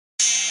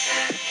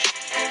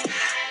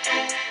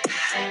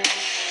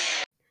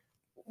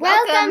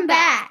Welcome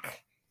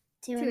back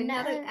to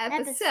another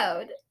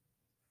episode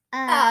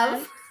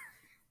of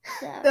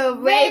the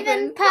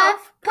Ravenpuff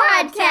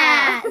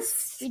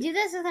Podcast. We do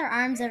this with our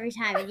arms every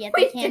time, and yet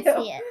We they can't do.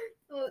 see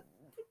it.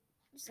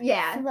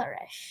 Yeah.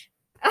 Flourish.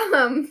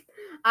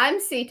 I'm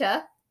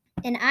Sita.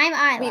 And I'm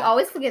Isla. We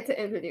always forget to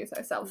introduce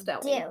ourselves,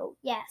 don't we?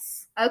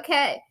 Yes.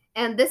 Okay,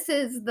 and this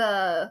is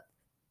the,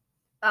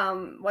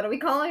 what are we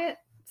calling it?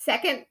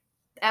 Second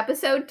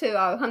episode to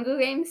our Hunger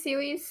Games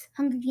series?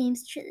 Hunger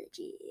Games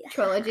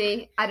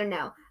trilogy. I don't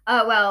know.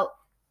 Well,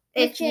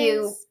 if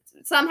you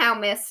somehow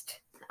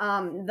missed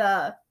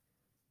the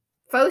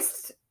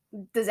first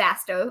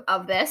disaster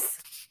of this,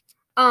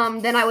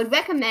 then I would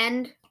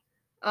recommend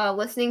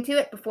listening to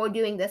it before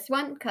doing this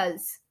one,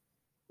 because,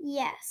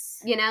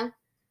 Yes. you know.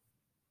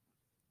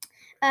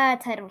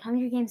 Titled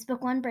Hunger Games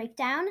Book 1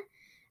 Breakdown.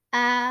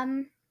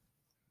 And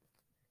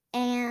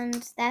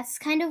that's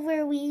kind of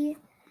where we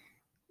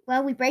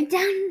break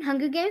down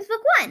Hunger Games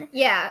Book 1.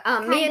 Yeah,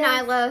 me and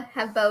Isla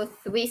have both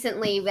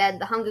recently read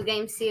the Hunger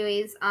Games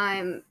series.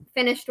 I'm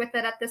finished with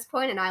it at this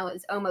point, and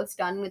Isla's almost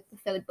done with the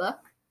third book.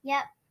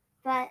 Yep,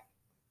 but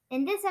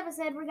in this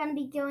episode, we're going to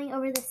be going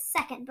over the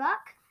second book,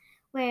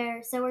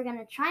 so we're going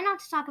to try not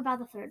to talk about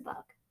the third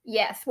book.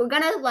 Yes, we're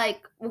gonna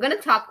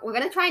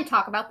try and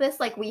talk about this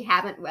like we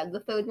haven't read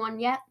the third one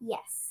yet.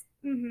 Yes.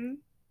 Mm-hmm.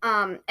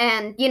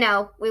 And,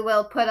 we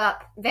will put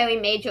up very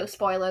major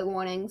spoiler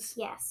warnings.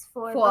 Yes,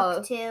 for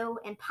book 2,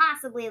 and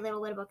possibly a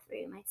little bit of book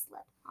 3 might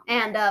slip.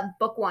 And,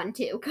 book 1,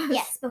 too.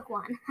 Yes, book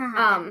 1.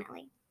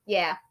 Definitely.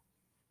 Yeah.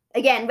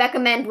 Again,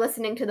 recommend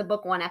listening to the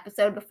book 1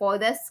 episode before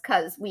this,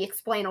 because we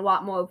explain a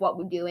lot more of what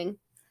we're doing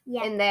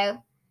in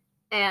there.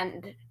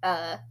 And,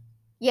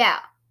 yeah.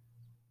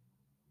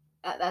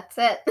 That's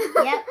it.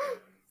 Yep.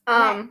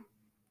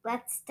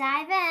 Let's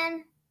dive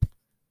in.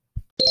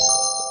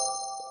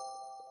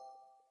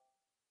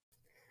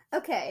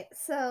 Okay,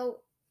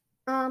 so,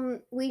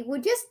 we were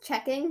just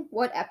checking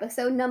what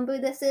episode number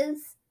this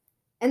is.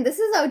 And this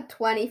is our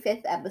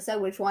 25th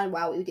episode, which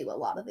wow, we do a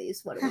lot of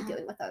these. What are we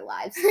doing with our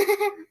lives?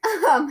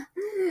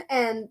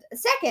 And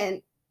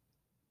second,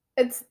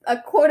 it's a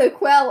Quarter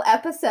Quell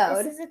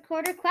episode. This is a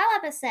Quarter Quell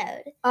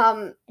episode.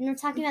 And we're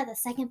talking about the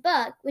second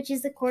book, which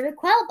is the Quarter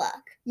Quell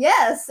book.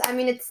 Yes, I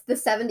mean, it's the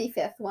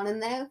 75th one in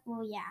there.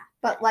 Well, yeah.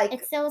 But,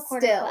 it's still a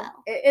Quarter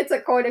Quell. It's a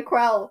Quarter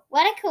Quell.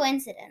 What a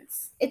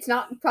coincidence. It's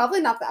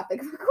probably not that big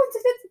of a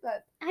coincidence,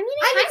 but I mean,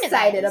 I'm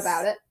excited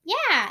about it.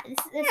 Yeah.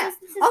 This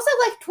is also,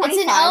 like, 25.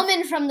 It's an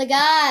omen from the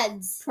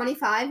gods.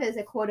 25 is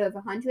a quarter of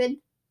 100.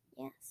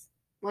 Yes.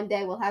 One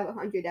day we'll have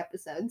 100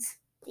 episodes.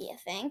 Do you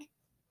think?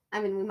 I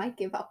mean, we might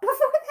give up before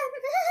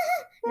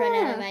then.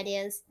 Run out of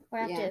ideas. Or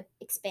have to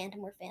expand to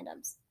more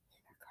fandoms.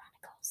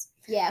 Chronicles.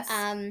 Yes.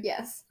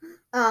 Yes.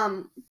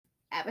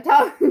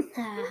 Avatar.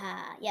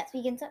 Yes,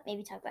 we can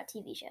maybe talk about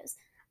TV shows.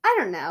 I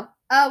don't know.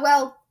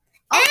 Well.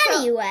 Also,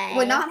 anyway,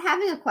 we're not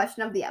having a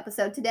question of the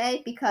episode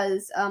today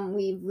because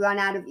we've run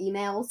out of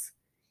emails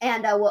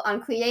and we're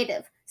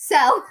uncreative.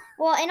 So.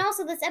 Well, and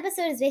also this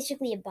episode is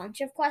basically a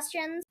bunch of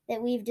questions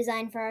that we've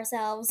designed for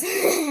ourselves.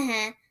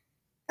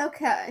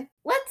 Okay,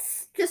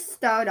 let's just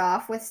start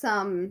off with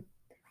some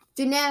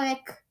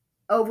generic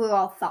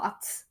overall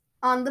thoughts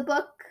on the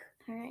book.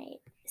 All right.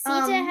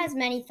 Sita has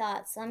many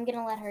thoughts, so I'm going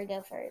to let her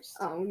go first.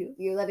 Oh,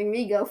 you're letting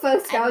me go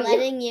first, I'm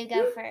letting you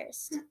go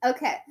first.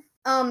 Okay.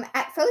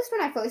 At first, when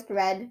I first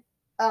read,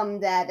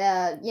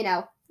 that,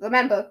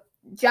 remember,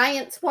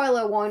 giant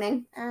spoiler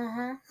warning,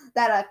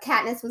 that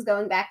Katniss was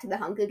going back to the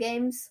Hunger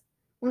Games.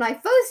 When I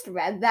first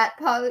read that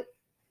part,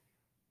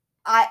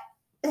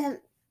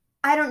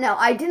 I don't know.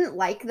 I didn't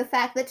like the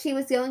fact that she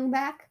was going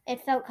back.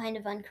 It felt kind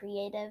of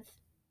uncreative.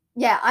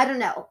 Yeah, I don't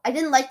know. I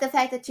didn't like the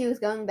fact that she was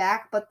going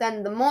back, but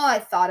then the more I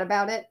thought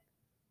about it,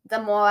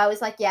 the more I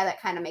was like, yeah, that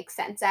kind of makes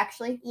sense,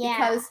 actually. Yeah.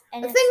 Because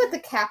the thing with the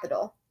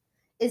Capitol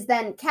is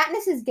then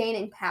Katniss is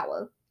gaining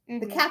power.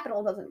 Mm-hmm. The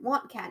Capitol doesn't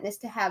want Katniss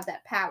to have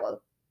that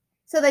power.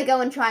 So they go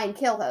and try and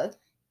kill her.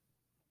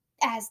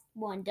 As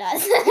one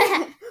does.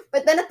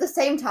 But then at the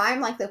same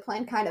time, like, their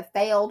plan kind of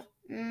failed.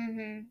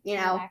 Mm-hmm. You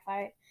know?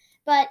 Backfired.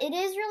 But it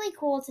is really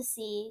cool to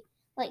see,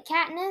 like,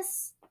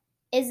 Katniss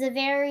is a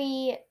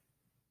very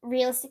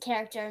realistic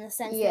character in the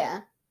sense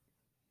that,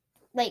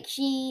 like,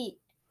 she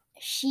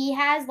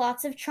has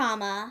lots of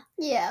trauma.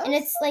 Yeah. And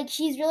it's, like,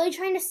 she's really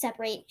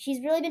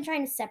been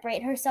trying to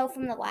separate herself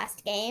from the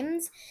last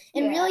games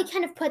and really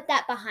kind of put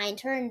that behind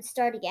her and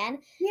start again.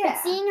 Yeah.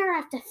 But seeing her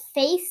have to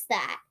face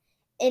that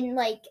and,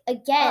 like,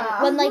 again,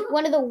 when, like,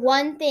 one of the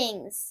one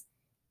things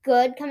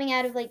good coming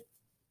out of, like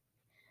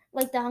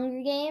the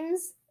Hunger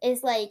Games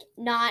is, like,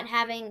 not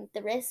having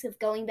the risk of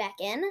going back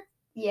in.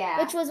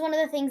 Yeah. Which was one of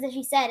the things that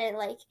she said, and,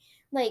 like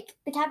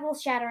the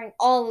Capitol's shattering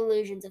all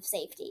illusions of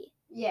safety.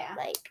 Yeah.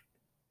 Like.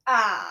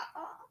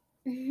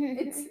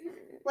 It's,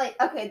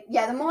 like, okay,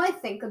 yeah, the more I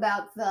think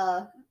about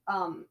the,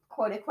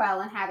 Quarter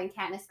Quell and having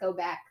Katniss go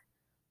back,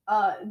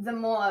 the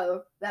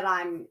more that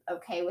I'm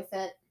okay with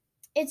it.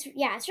 It's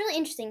really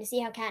interesting to see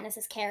how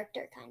Katniss's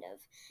character kind of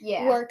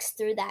works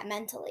through that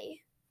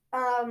mentally.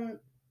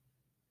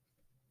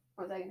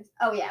 What was I going to say?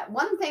 Oh, yeah.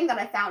 One thing that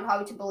I found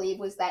hard to believe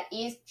was that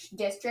each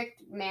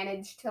district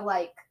managed to,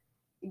 like,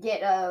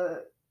 get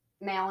a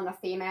male and a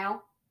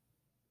female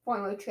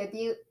form of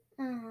tribute.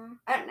 Uh-huh.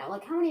 I don't know,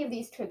 like, how many of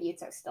these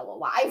tributes are still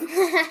alive?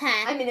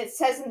 I mean, it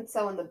says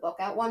so in the book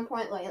at one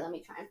point. Like, let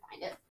me try and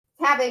find it.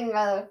 Having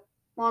a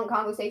long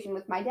conversation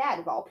with my dad,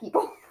 of all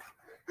people,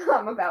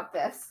 about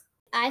this.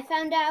 I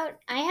found out,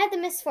 I had the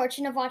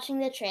misfortune of watching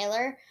the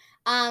trailer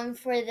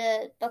for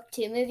the Book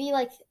 2 movie.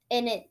 Like,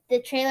 in it,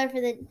 the trailer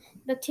for the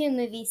Book 2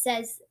 movie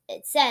says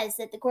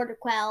that the Quarter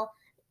Quell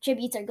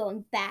tributes are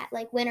going back,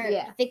 like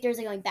victors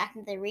are going back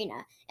into the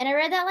arena. And I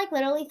read that like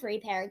literally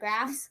 3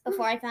 paragraphs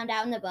before I found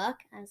out in the book.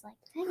 I was like,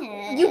 dang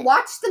it. You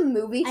watched the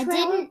movie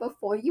trailer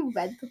before you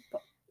read the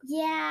book?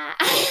 Yeah.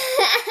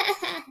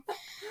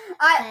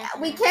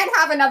 We can't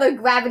have another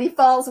Gravity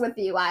Falls with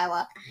you,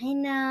 Isla. I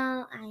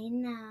know.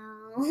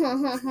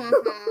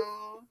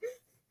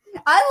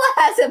 Isla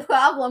has a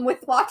problem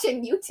with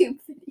watching YouTube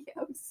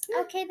videos.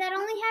 Okay, that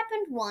only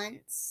happened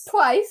once.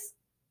 Twice.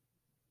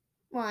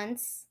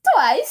 Once.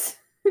 Twice.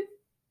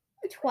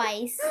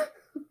 Twice.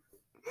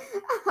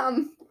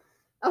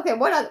 Okay,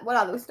 what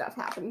other stuff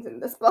happens in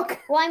this book?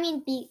 Well, I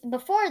mean,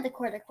 before the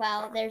Quarter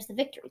Quell, there's the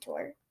Victory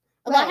Tour.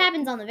 A lot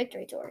happens on the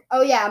Victory Tour.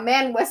 Oh yeah, a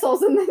man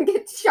whistles and then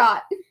gets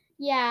shot.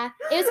 Yeah,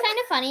 it was kind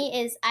of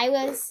funny. I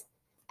was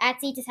at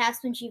Sita's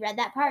house when she read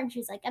that part, and she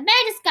was like, "A man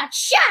just got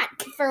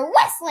shot for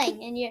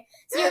whistling," and you're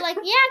like,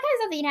 "Yeah, kind of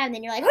something happened." And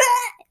then you're like,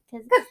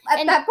 because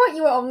at that point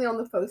you were only on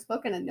the first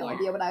book and had no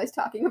idea what I was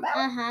talking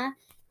about.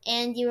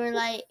 And you were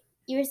like,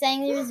 you were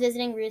saying he was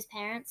visiting Rue's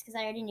parents because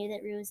I already knew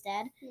that Rue was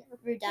dead. Yeah.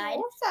 Rue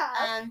died.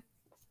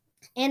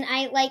 And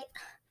I like.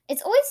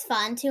 It's always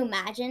fun to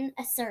imagine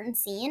a certain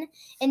scene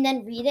and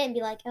then read it and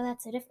be like, oh,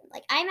 that's so different.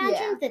 Like, I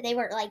imagined that they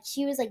were, like,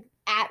 she was, like,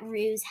 at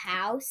Rue's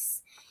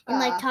house and,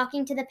 like,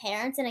 talking to the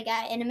parents and a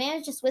man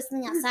was just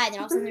whistling outside and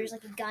all of a sudden there was,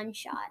 like, a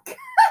gunshot.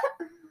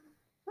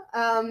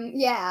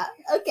 Yeah.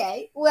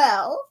 Okay.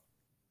 Well,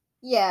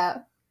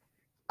 yeah.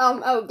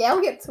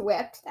 Gale gets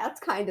whipped. That's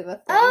kind of a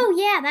thing. Oh,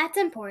 yeah, that's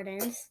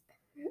important.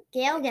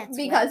 Gale gets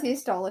because he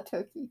stole a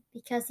turkey.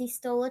 Because he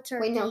stole a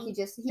turkey. Wait, no, he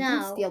didn't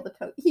steal the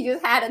turkey. He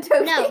just had a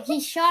turkey. No,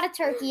 he shot a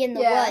turkey in the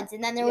woods,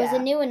 and then there was a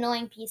new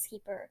annoying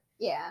peacekeeper.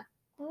 Yeah.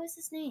 What was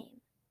his name?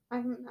 I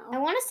don't know. I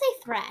want to say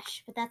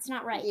Thresh, but that's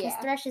not right, because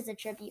Thresh is a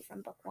tribute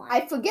from book 1.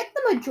 I forget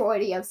the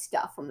majority of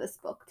stuff from this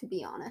book, to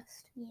be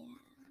honest. Yeah.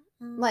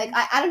 Like,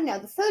 I don't know,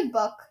 the third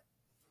book,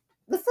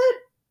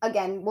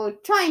 again, we're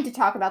trying to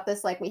talk about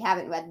this like we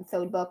haven't read the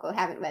third book or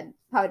haven't read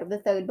part of the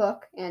third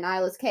book in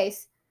Isla's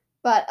case.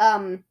 But,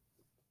 the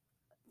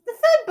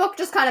third book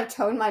just kind of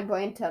turned my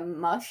brain to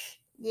mush.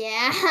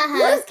 Yeah,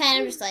 it was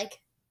kind of just like,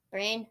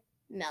 brain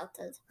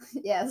melted.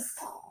 Yes.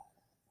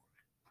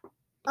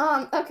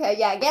 Okay,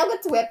 yeah, Gale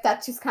gets whipped,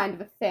 that's just kind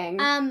of a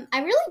thing. I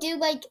really do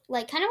like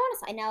kind of on a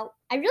side note,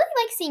 I really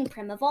like seeing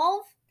Prim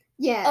evolve.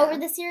 Yeah. Over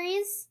the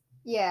series.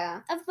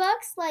 Yeah. Of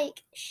books,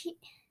 like, she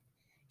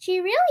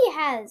really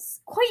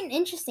has quite an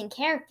interesting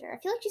character. I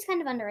feel like she's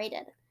kind of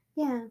underrated.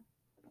 Yeah.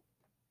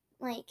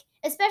 Like,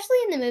 especially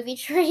in the movie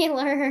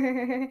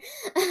trailer.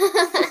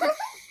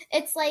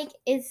 It's like,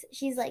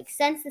 she's like,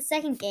 since the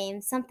second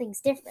game,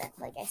 something's different.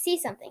 Like, I see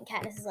something.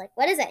 Katniss is like,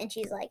 what is it? And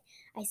she's like,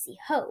 I see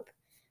hope.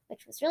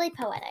 Which was really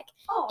poetic.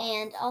 Oh.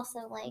 And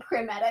also, like...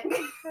 Primetic.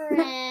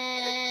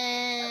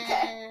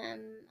 Okay.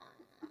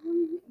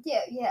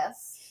 Yeah,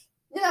 yes.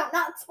 You know,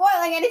 not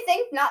spoiling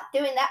anything. Not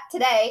doing that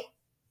today.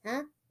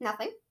 Huh?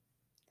 Nothing.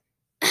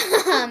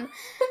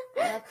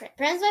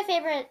 Prim's my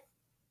favorite...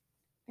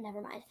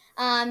 Never mind.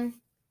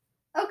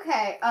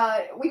 Okay,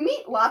 we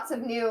meet lots of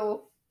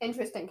new,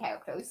 interesting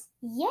characters.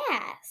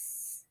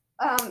 Yes.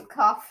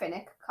 Cough,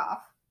 Finnick,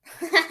 cough.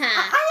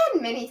 I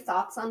had many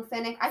thoughts on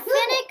Finnick. I feel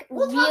Finnick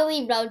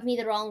really rubbed me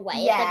the wrong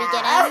way at the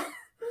beginning.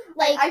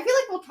 Like, I feel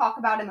like we'll talk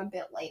about him a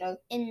bit later.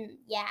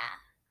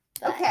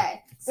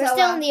 Okay. We're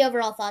still in the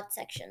overall thoughts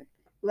section.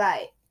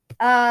 Right.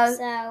 So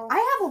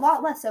I have a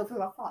lot less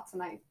overall thoughts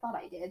than I thought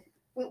I did.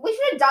 We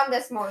should have done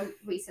this more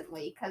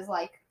recently, because,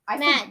 like,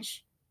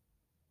 Madge.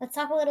 Let's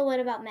talk a little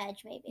bit about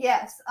Madge, maybe.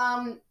 Yes.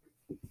 I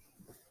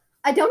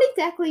don't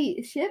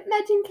exactly ship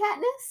Madge and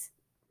Katniss.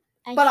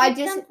 I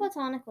ship them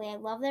platonically. I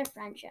love their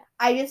friendship.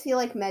 I just feel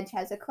like Madge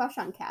has a crush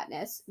on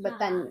Katniss, but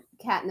then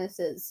Katniss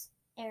is...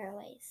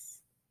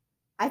 Arrow-ace.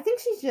 I think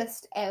she's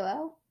just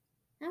Arrow.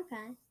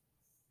 Okay.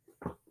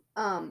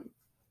 I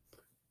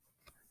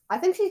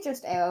think she's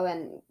just Arrow,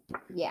 and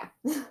yeah.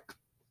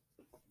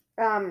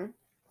 But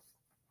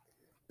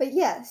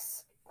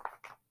yes.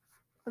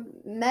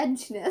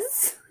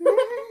 Medgeness.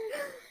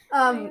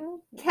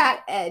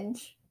 Cat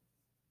Edge.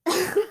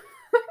 I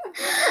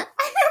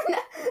don't know.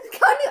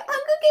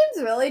 Hunger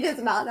Games really does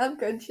not have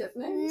good ship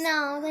names.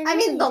 No, they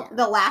really don't.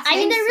 The last names... I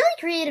mean, they're really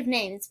creative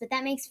names, but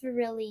that makes for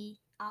really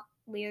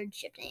weird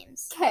ship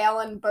names. Kale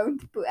and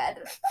burnt bread.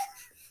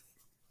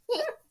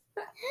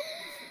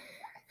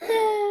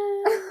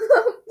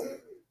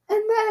 And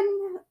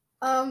then,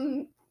 I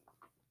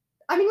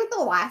mean, with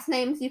the last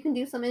names, you can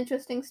do some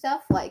interesting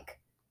stuff, like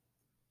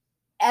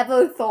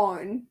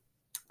Everthorn.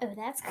 Oh,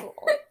 that's cool.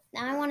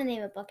 Now I want to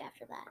name a book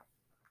after that.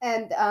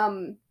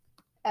 And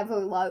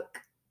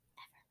Everlark.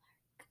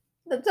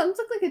 That sounds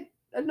like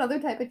another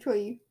type of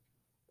tree.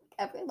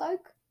 Everlark?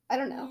 I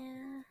don't know.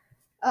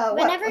 Yeah.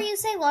 Whenever you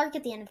say lark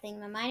at the end of thing,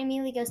 my mind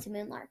immediately goes to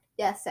moonlark.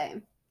 Yeah,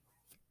 same.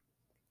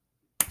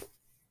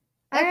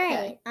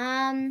 Alright,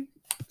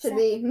 Should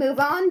we move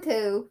on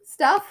to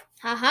stuff?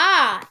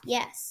 Haha,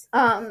 yes.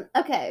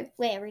 Okay.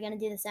 Wait, are we gonna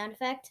do the sound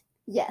effect?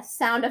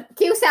 Yes,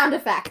 cue sound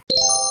effect.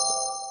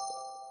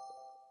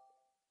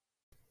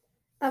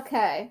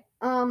 Okay.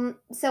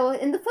 So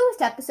in the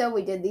first episode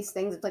we did these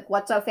things. It's like,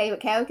 what's our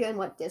favorite character and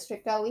what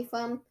district are we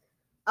from?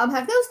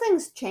 Have those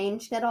things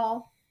changed at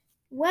all?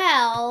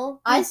 Well,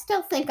 I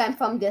still think I'm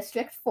from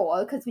District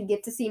 4 because we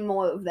get to see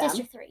more of them.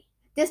 District 3.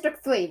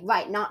 District 3,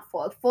 right, not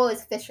 4. 4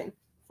 is fishing.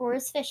 4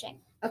 is fishing.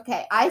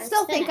 Okay, I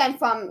still think I'm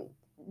from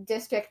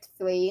District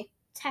 3.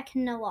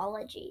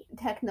 Technology.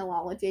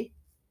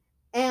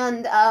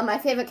 And my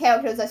favorite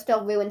characters are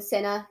still Rue and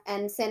Cinna,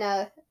 and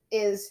Cinna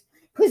is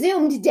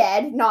presumed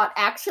dead, not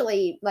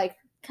actually, like...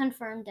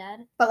 confirmed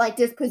dead. But, like,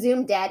 just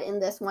presumed dead in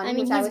this one, I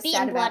mean, which I was he's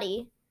sad beaten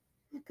bloody.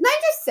 About. Can I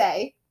just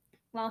say...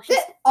 Well,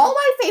 all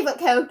my favorite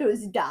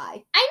characters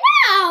die. I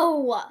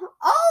know!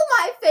 All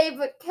my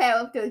favorite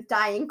characters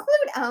die,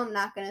 including... Oh, I'm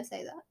not gonna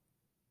say that.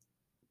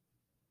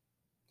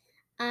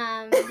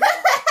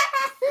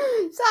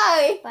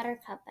 Sorry.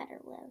 Buttercup better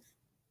live.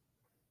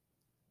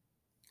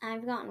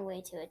 I've gotten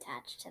way too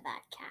attached to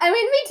that cat. I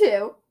mean, me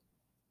too.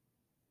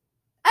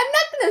 I'm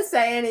not gonna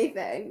say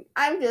anything.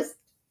 I'm just...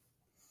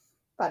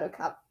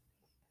 Buttercup.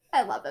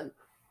 I love him.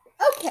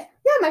 Okay.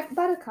 Yeah, my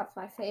Buttercup's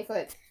my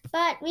favorite.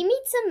 But we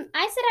meet some...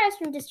 I said I was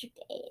from District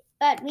 8.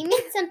 But we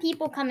meet some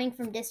people coming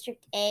from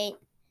District 8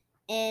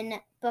 in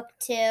Book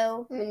 2.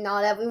 I mean,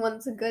 not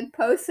everyone's a good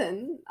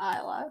person,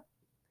 Isla.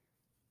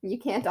 You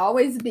can't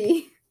always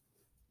be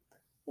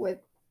with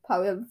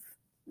part of...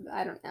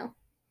 I don't know.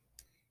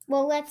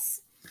 Well,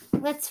 let's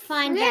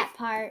find that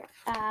part.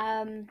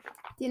 Do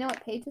you know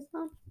what page it's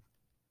on?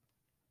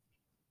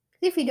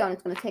 If you don't,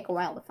 it's going to take a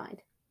while to find.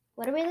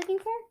 What are we looking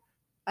for?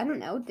 I don't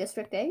know.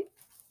 District 8?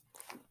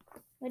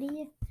 What are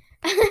you...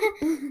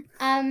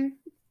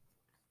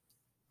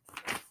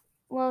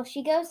 Well,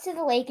 she goes to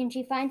the lake and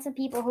she finds some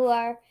people who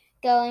are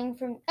going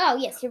from... Oh,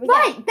 yes, here we go.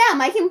 Right, them.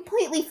 I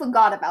completely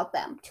forgot about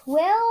them.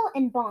 Twill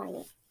and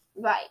Bonnie.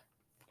 Right.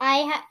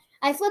 I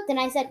flipped and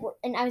I said...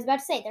 And I was about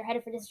to say they're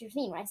headed for District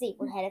 13. When I see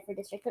we're headed for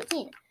District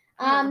 13.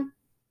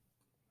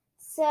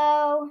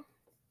 So...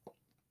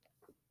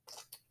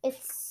 It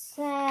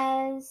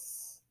says...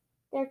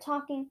 They're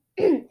talking...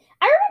 I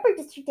remember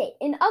District 8,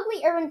 an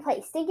ugly urban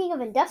place, stinking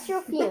of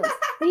industrial fumes.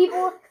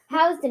 People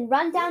housed in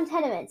run-down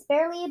tenements,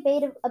 barely a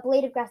blade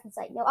of grass in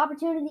sight. No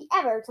opportunity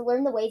ever to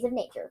learn the ways of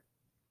nature.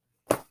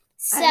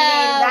 So...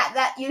 I mean,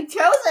 that you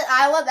chose it,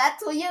 Isla.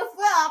 That's where you're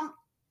from.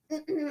 Well,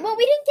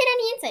 we didn't get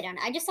any insight on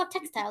it. I just saw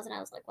textiles, and I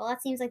was like, well,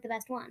 that seems like the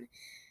best one.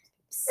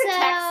 So... The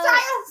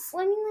textiles?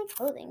 Well, I mean, like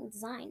clothing,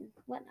 design,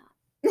 whatnot.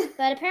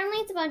 But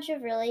apparently it's a bunch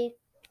of really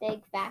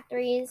big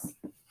factories.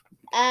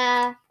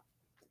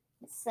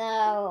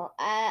 So,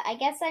 I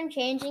guess I'm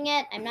changing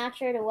it. I'm not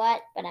sure to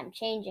what, but I'm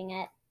changing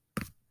it.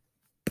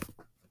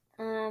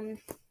 You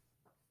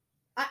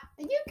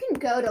can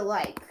go to,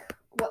 like,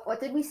 what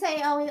did we say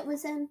Elliot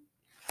was in?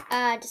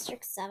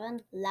 District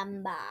 7,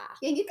 Lumber.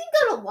 Yeah, you can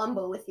go to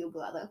Lumber with your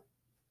brother.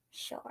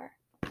 Sure.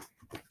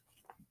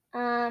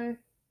 Or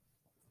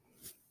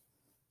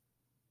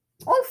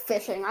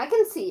fishing. I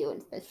can see you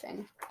in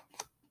fishing.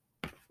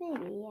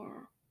 Maybe,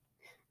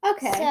 yeah.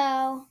 Okay.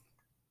 So...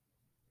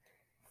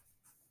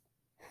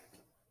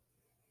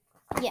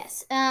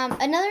 Yes.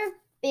 Another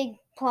big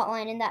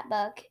plotline in that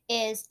book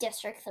is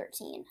District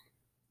 13.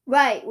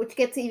 Right, which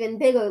gets even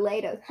bigger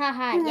later.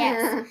 Haha,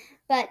 yes.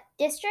 But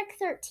District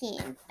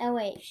 13... Oh,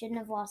 wait. Shouldn't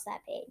have lost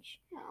that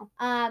page. No.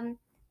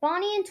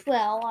 Bonnie and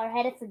Twill are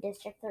headed for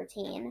District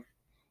 13.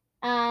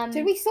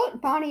 Did we sort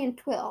Bonnie and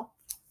Twill?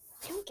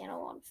 We don't get a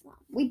lot of them.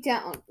 We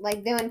don't.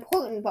 Like, they're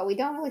important, but we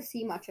don't really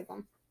see much of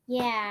them.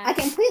 Yeah. I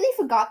completely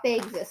forgot they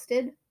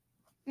existed.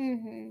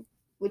 Mm-hmm.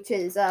 Which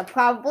is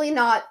probably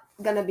not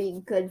gonna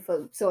be good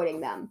for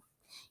sorting them.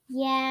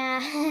 Yeah.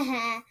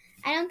 I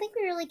don't think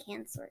we really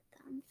can sort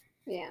them.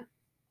 Yeah.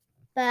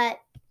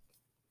 But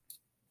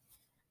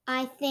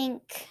I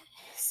think...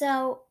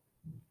 So,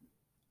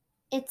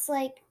 it's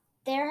like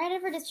they're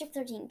headed for District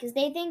 13 because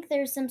they think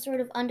there's some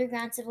sort of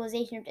underground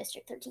civilization of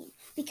District 13.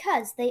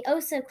 Because they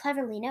also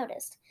cleverly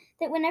noticed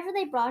that whenever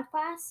they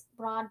broadcast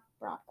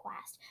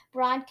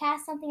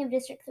something of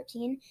District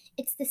 13,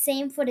 it's the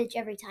same footage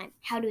every time.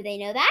 How do they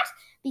know that?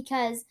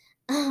 Because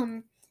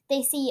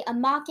they see a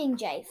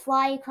mockingjay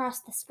fly across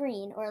the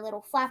screen, or a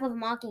little flap of a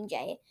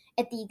mockingjay,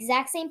 at the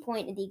exact same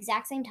point, at the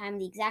exact same time,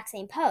 the exact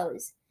same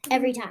pose,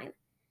 every time.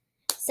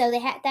 So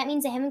that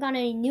means they haven't gotten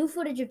any new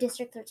footage of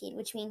District 13,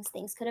 which means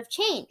things could have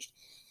changed.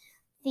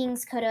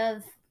 Things could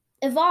have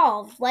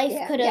evolved.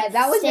 Life could have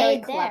that was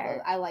stayed very clever.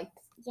 there. I liked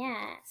it.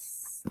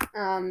 Yes.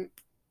 How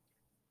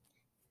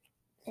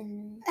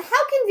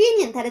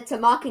convenient that it's a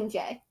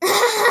mockingjay.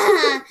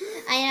 I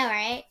know,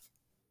 right?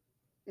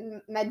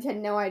 Medj had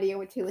no idea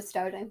what he was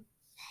starting.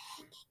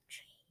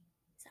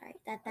 Sorry,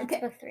 that's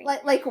book 3.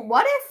 Like,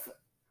 what if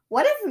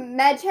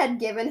Medj had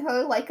given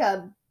her, like,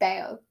 a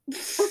bear?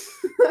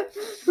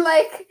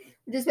 Like,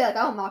 just be like,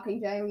 oh,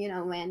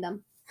 Mockingjay,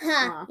 random.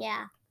 Huh,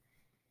 yeah.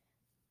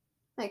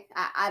 Like,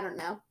 I don't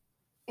know.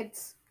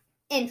 It's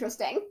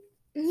interesting.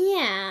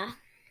 Yeah.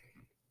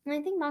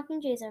 I think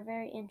Mockingjays are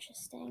very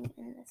interesting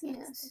in the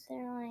sense that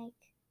they're like...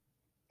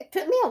 It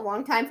took me a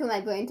long time for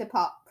my brain to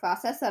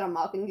process that a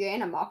Mockingjay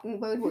and a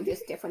Mockingbird were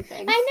just different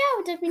things. I know!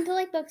 It took me to,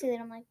 like, book 2,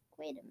 and I'm like,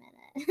 wait a minute.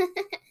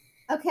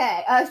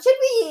 Okay, should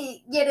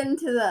we get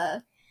into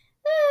the...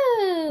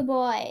 Oh,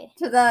 boy.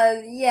 To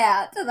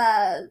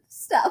the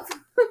stuff.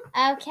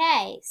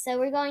 Okay, so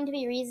we're going to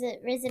be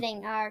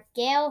revisiting our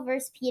Gale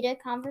versus PETA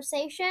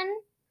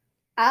conversation.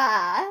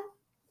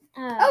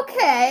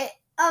 Okay.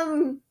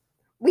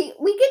 We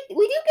do get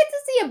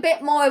to see a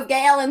bit more of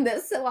Gale in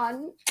this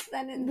one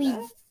than in we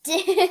do.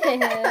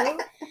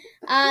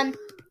 And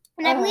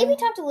I believe we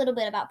talked a little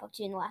bit about book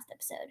 2 in the last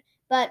episode,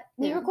 but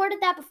we recorded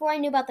that before I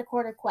knew about the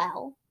quarter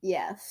quell.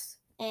 Yes.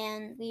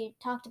 And we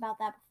talked about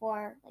that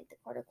before, like the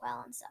quarter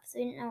quell and stuff, so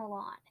we didn't know a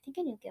lot. I think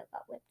I knew Gale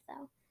got whipped,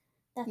 though.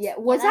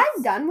 Was I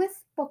done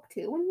with book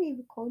 2 when we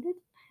recorded?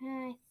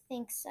 I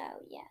think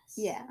so, yes.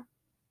 Yeah.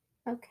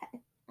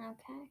 Okay.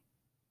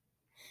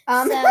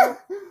 So,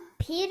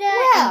 PETA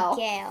and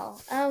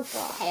Gale. Oh,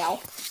 God. Gale.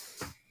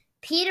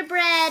 PETA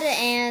Bread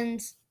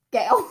and...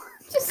 Gale.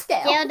 Just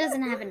Gale. Gale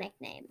doesn't have a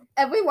nickname.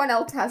 Everyone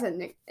else has a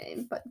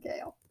nickname, but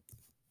Gale.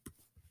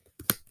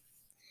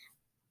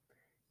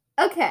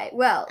 Okay,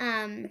 well.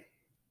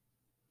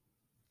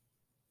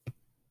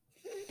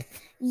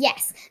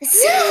 Yes.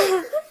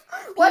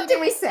 What do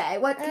we say?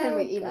 What can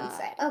we even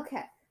say?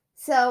 Okay.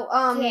 So,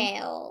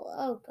 Gale.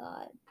 Oh,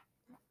 God.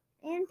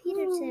 And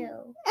PETA,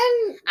 too.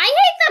 And I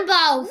hate them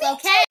both,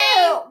 okay?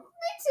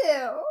 Me too.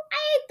 I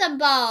hate them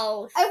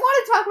both. I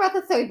want to talk about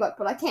the 3rd book,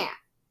 but I can't.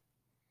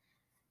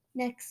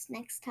 Next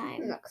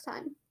time. Next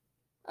time.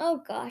 Oh,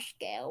 gosh,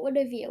 Gale. What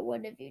have you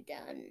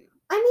done?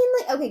 I mean,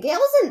 like, okay,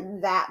 Gale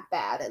isn't that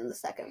bad in the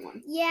 2nd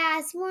one. Yeah,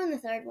 it's more in the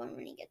 3rd one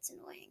when he gets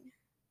annoying.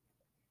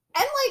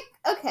 And,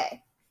 like,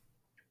 okay.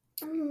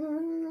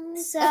 Okay.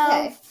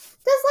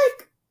 Does,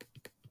 like,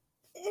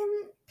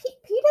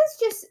 PETA's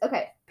just,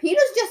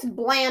 PETA's just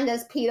bland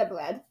as PETA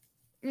Bread.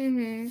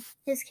 Mm-hmm.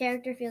 His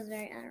character feels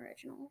very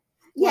unoriginal.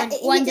 Yeah.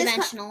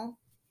 One-dimensional.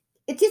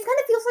 It just kind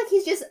of feels like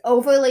he's just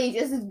overly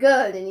just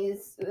good, and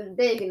he's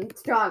big and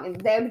strong and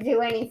there to do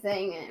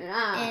anything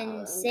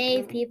and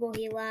save people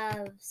he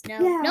loves.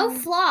 No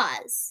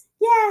flaws.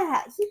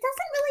 Yeah, he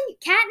doesn't really.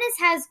 Katniss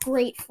has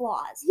great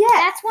flaws. Yeah,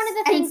 that's one of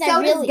the things and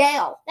so does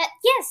Gale.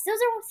 Yes, those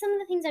are some of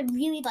the things I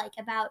really like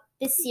about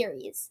this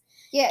series.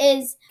 Yeah,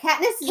 is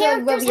Katniss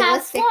characters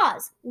have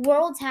flaws,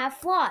 worlds have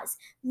flaws,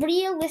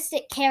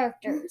 realistic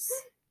characters.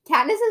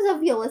 Katniss is a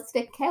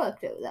realistic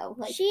character, though.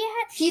 Like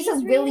she's a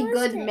really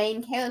good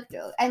main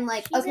character, and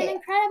like she's an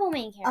incredible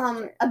main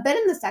character. A bit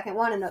in the 2nd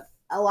one, and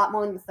a lot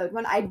more in the 3rd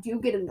one. I do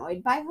get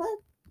annoyed by her.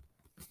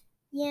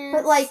 Yeah,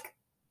 but like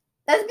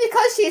that's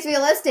because she's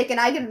realistic,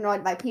 and I get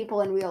annoyed by people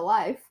in real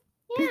life.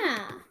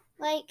 Yeah,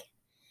 like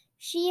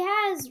she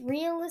has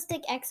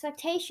realistic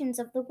expectations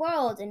of the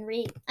world,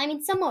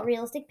 and somewhat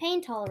realistic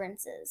pain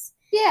tolerances.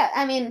 Yeah,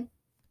 I mean.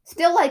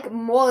 Still, like,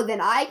 more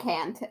than I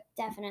can.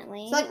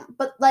 Definitely. So,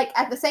 but, like,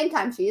 at the same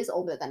time, she is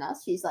older than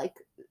us. She's, like,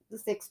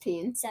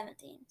 17,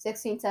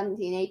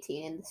 17,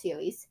 18 in the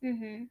series.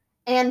 Mm-hmm.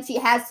 And she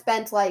has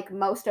spent, like,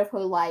 most of her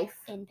life...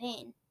 in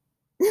pain.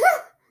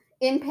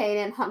 in pain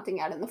and hunting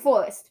out in the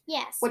forest.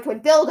 Yes. Which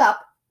would build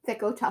up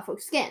thicker, tougher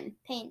skin.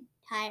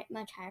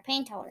 Much higher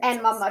pain tolerance. And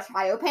a much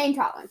higher pain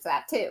tolerance,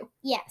 that, too.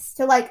 Yes.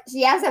 So, like,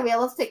 she has a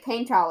realistic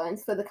pain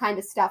tolerance for the kind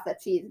of stuff that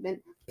she's been...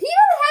 PETA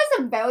has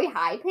a very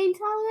high pain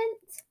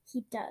tolerance.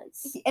 He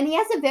does. And he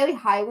has a very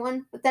high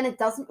one, but then it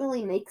doesn't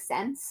really make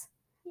sense.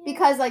 Yeah.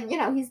 Because, like,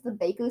 he's the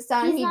baker's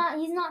son.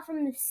 He's not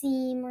from the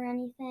seam or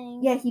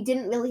anything. Yeah, he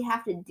didn't really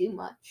have to do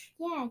much.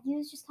 Yeah, he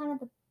was just kind of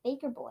the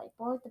baker boy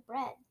with the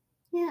bread.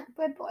 Yeah,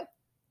 bread boy.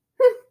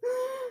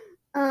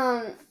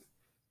 And,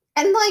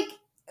 like,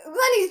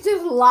 then he's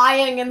just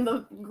lying in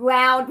the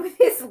ground with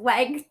his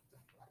leg.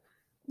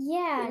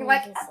 Yeah, and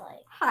like, just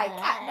like, hi,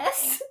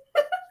 Katniss.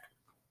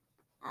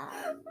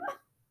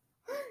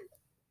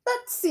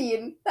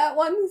 That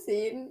one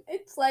scene,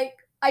 it's like,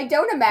 I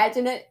don't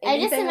imagine it. I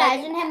just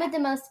imagine him with the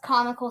most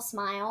comical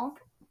smile.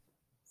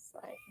 It's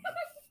like...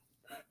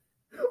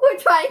 We're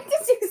trying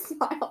to do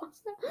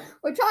smiles.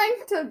 We're trying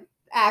to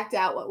act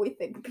out what we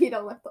think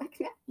PETA looked like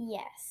now.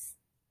 Yes.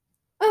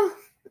 Oh,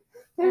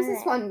 there's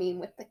this one meme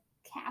with the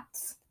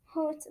cats.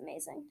 Oh, it's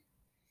amazing.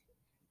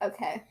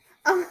 Okay.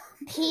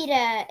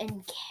 PETA and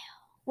Gale.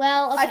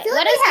 Well, okay. I feel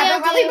like we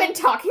haven't really been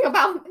talking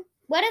about...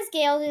 What does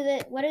Gale do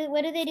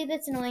what do they do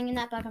that's annoying in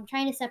that book? I'm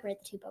trying to separate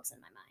the 2 books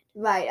in my mind.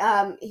 Right.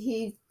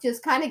 He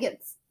just kind of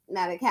gets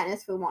mad at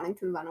Katniss for wanting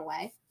to run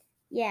away.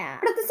 Yeah.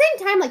 But at the same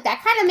time, like,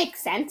 that kind of makes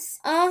sense.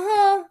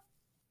 Uh-huh.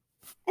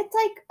 It's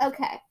like,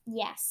 okay.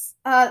 Yes.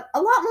 A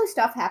lot more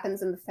stuff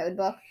happens in the third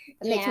book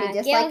that makes me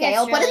dislike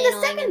Gale. But in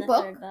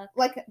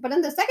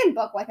the second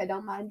book, I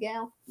don't mind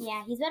Gale.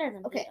 Yeah, he's better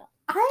than Peter.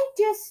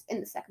 In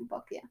the second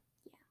book, yeah.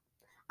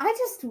 I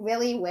just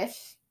really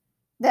wish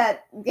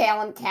that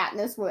Gale and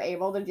Katniss were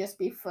able to just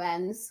be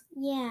friends.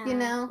 Yeah. You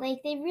know?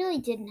 Like, they really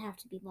didn't have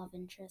to be love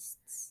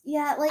interests.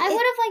 Yeah, like... I would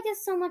have liked it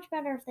so much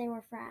better if they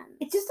were friends.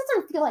 It just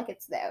doesn't feel like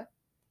it's there.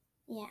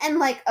 Yeah. And,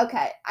 like,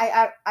 okay,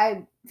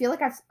 I feel like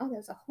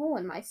there's a hole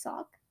in my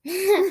sock.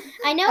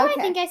 I know. Okay.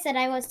 I think I said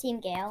I was Team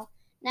Gale.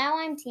 Now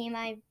I'm Team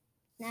Airways.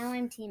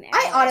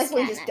 I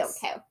honestly just don't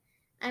care.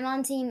 I'm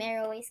on Team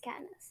Airways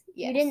Katniss.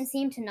 Yes. You didn't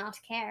seem to not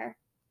care.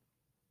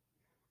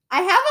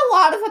 I have a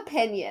lot of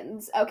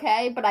opinions,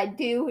 okay? But I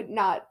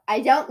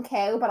don't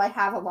care, but I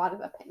have a lot of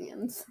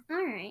opinions.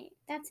 Alright,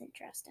 that's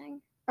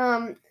interesting.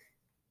 But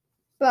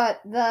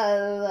what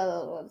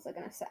was I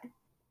gonna say?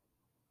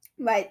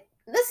 Right.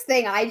 This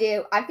thing I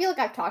do, I feel like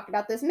I've talked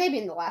about this maybe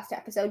in the last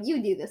episode.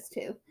 You do this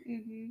too.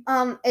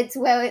 Mm-hmm. It's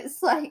where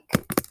it's like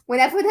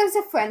whenever there's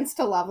a friends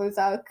to lovers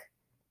arc,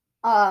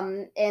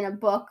 in a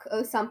book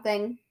or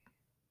something,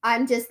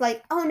 I'm just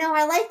like, oh no,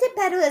 I like them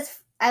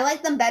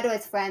better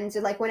as friends.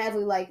 Or like whenever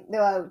like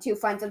there are two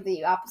friends of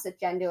the opposite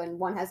gender and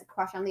one has a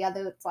crush on the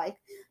other, it's like,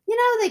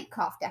 they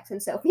cough Dex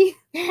and Sophie.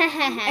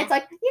 It's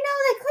like, they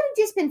could have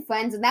just been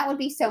friends and that would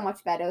be so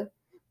much better.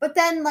 But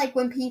then, like,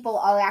 when people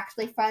are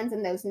actually friends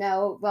and there's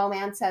no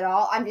romance at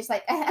all, I'm just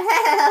like,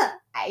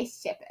 I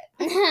ship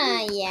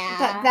it.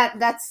 Yeah.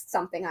 That's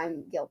something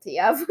I'm guilty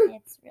of.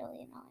 It's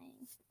really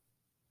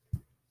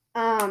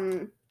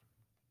annoying.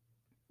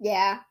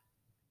 Yeah.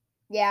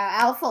 Yeah,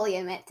 I'll fully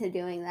admit to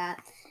doing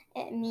that.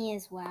 Me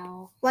as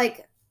well.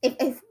 Like,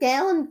 if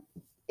Gale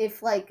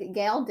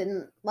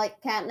didn't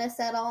like Katniss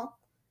at all,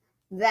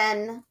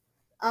 then,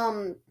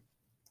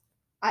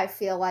 I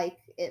feel like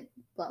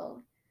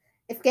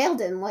if Gale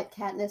didn't like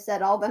Katniss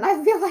at all, then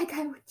I feel like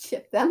I would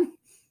ship them.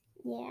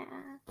 Yeah.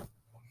 But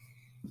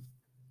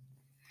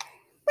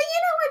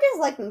I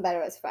just like them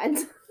better as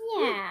friends.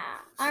 Yeah.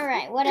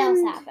 Alright, what else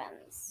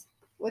happens?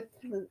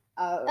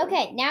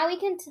 Okay, now we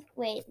can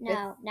wait.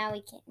 No, now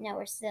we can't. No,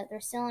 we're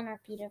still in our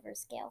Peter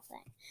versus Gale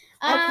thing.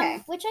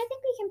 Okay. Which I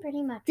think we can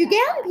pretty much. Do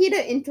Gale and Peter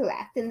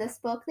interact in this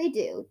book? They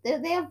do.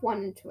 They have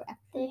one interaction.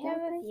 They have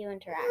a few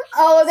interactions.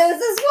 Oh, there's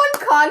this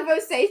one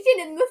conversation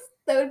in the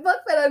third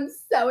book that I'm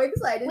so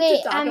excited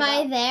to talk about. Wait, am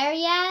I there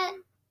yet?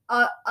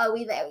 Are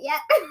we there yet?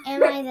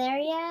 Am I there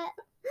yet?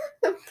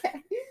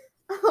 Okay.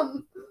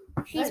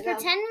 She's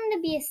pretending to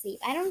be asleep.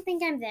 I don't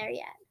think I'm there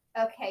yet.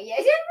 Okay, yeah,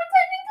 she's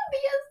pretending to be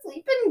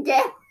asleep and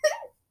Gale.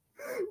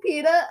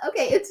 Peter,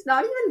 okay, it's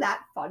not even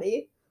that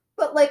funny.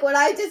 But, like, when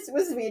I just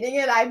was reading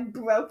it, I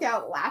broke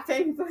out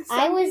laughing for some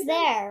I was reason.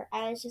 there.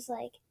 I was just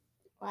like,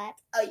 what?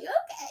 Are you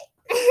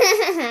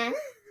okay?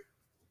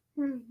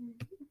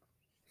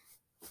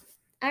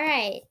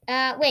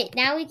 Alright. Wait,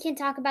 now we can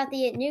talk about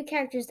the new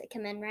characters that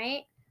come in,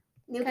 right?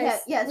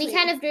 Yes. We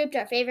kind of grouped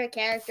our favorite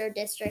character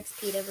districts,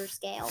 Peter versus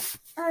Gale.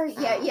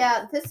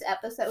 Yeah, this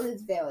episode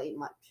is very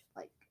much,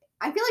 like,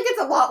 I feel like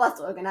it's a lot less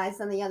organized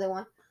than the other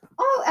one.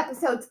 All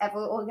episodes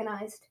ever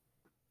organized?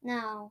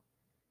 No.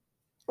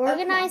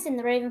 Organized and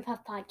the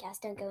Ravenpuff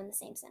Podcast don't go in the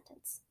same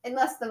sentence.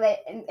 Unless the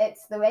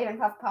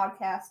Ravenpuff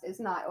Podcast is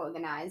not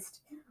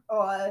organized.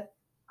 Or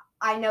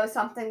I know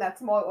something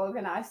that's more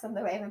organized than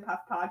the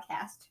Ravenpuff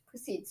Podcast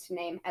proceeds to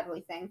name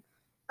everything.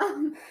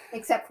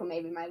 Except for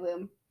maybe my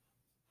room.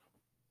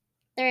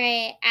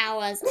 3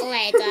 hours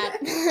later.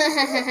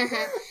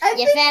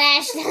 You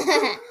finished?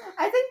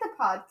 I think the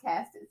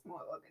podcast is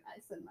more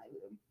organized than my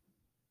room.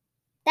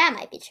 That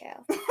might be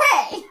true.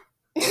 Hey!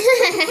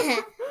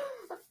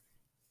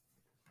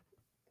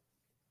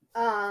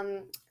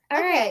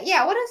 Okay,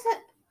 yeah, what is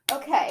it?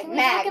 Okay, can we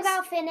talk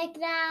about Finnick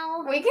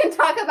now? We can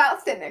talk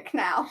about Finnick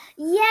now.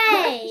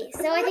 Yay!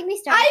 So I think we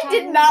started I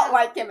did not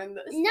like him in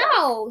this.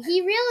 No,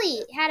 he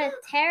really had a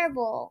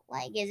terrible,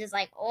 it's just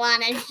like,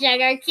 want a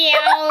sugar cube.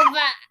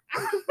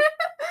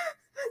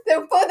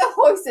 They're for the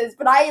horses,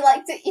 but I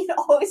like to eat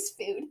horse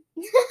food.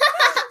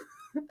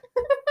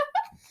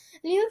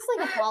 He looks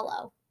like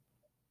Apollo.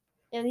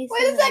 At least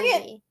wait a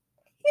second.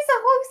 He's a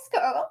horse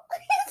girl.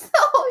 He's a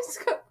horse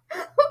girl.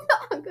 I'm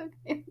not Hunger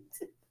Games.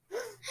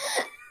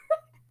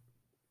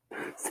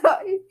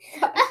 Sorry.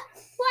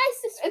 Why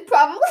is this? It's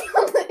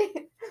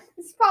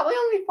probably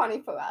only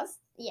funny for us.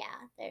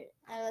 Yeah,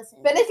 I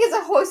listen. Finnick is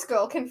a horse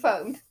girl,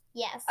 confirmed.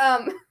 Yes.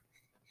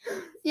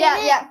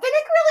 Yeah. Finnick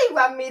really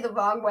rubbed me the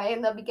wrong way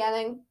in the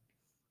beginning.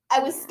 I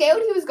was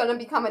scared he was going to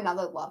become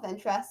another love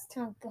interest.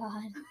 Oh,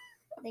 God.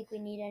 I think we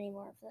need any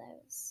more of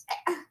those.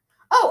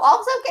 Oh,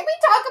 also, can we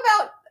talk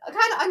about,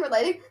 kind of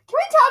unrelated, can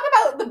we talk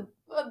about the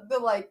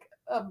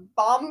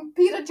bomb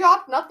Peter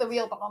dropped? Not the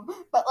real bomb,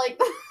 but, like...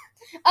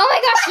 Oh, my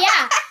gosh,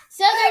 yeah.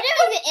 So they're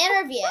doing the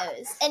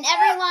interviews, and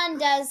everyone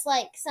does,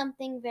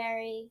 something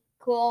very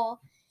cool.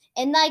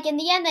 And, in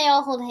the end, they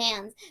all hold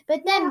hands.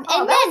 But then...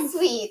 that was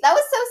sweet. That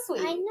was so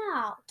sweet. I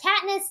know.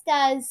 Katniss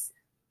does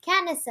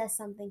Katniss says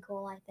something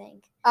cool, I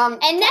think. And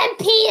then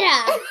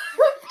Peeta!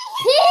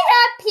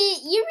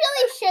 Pete, you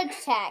really should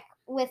check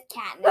with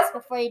Katniss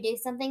before you do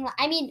something.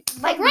 I mean,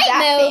 great move.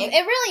 Big.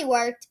 It really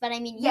worked, but I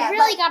mean, you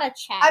really gotta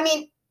check. I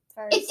mean,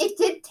 it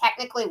did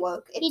technically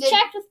work. He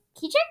checked with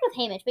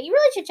Hamish, but you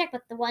really should check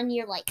with the one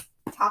you're like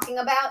talking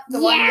about.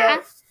 The one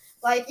that,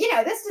 like,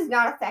 this does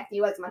not affect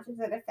you as much as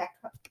it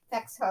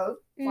affects her.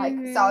 Like,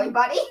 sorry,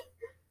 buddy.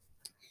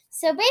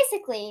 So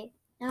basically,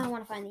 now I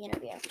want to find the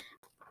interview.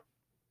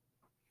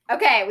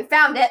 Okay, we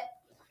found it.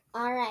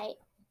 All right.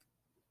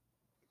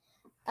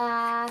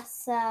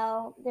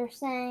 So they're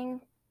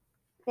saying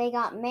they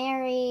got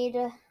married.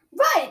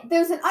 Right,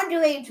 there's an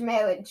underage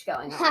marriage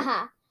going on.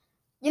 Haha.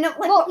 He says,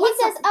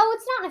 it's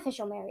not an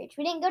official marriage.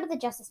 We didn't go to the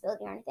Justice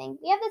Building or anything.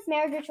 We have this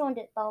marriage ritual and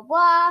blah, blah,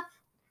 blah.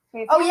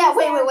 Oh, yeah,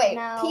 wait.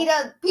 No.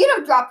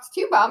 Peeta dropped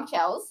 2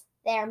 bombshells.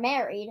 They're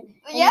married.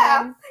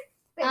 Yeah.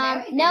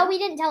 No, we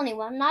didn't tell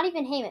anyone, not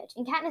even Hamish.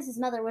 And Katniss's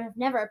mother would have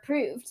never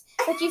approved.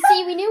 But you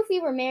see, we knew if we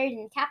were married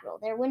in the capital,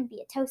 there wouldn't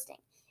be a toasting.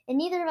 And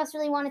neither of us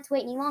really wanted to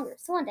wait any longer.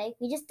 So one day,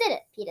 we just did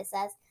it, Peeta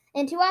says.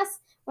 And to us,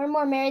 we're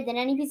more married than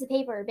any piece of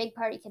paper or big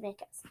party could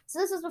make us. So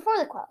this was before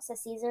the quell,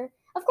 says Caesar.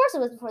 Of course it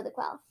was before the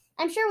quell.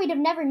 I'm sure we'd have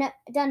never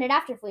done it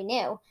after if we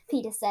knew,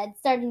 Peeta said,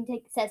 present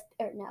tense,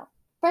 Isla,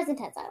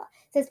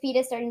 says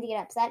Peeta, starting to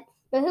get upset.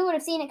 But who would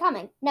have seen it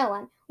coming? No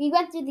one. We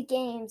went through the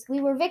games. We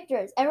were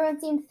victors. Everyone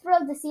seemed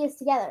thrilled to see us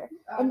together.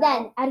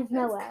 Then, out of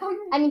nowhere.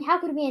 I mean, how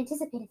could we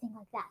anticipate a thing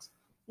like that?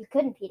 You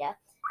couldn't, Peeta.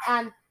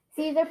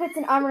 Caesar puts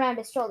an arm around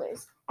his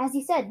shoulders. As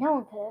you said, no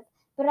one could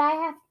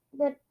have.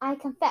 But I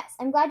confess,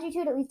 I'm glad you two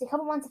had at least a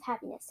couple months of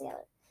happiness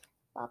together.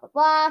 Blah, blah,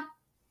 blah.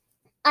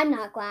 I'm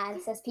not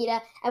glad, says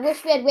Peeta. I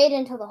wish we had waited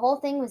until the whole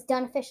thing was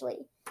done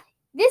officially.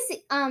 This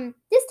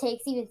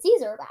takes even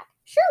Caesar aback.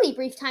 Surely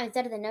brief time is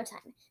better than no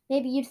time.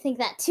 Maybe you'd think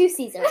that too,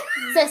 Caesar,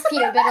 says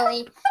Peeta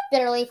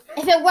bitterly,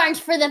 if it weren't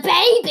for the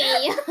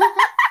baby.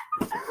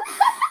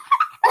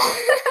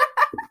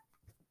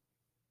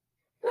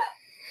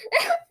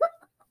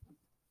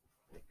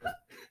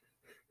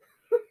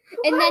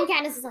 And then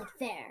Katniss is like,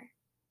 there.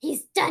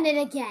 He's done it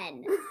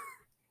again.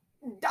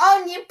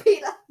 Darn you,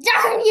 Peeta.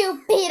 Darn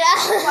you, Peeta.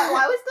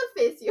 Why was the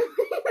face you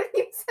made when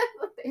you said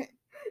something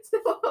so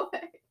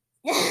away?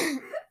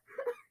 You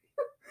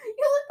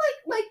look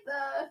like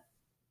the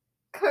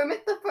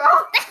Kermit the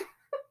Frog.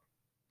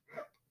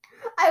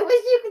 I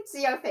wish you could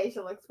see our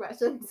facial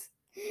expressions.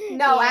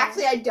 No,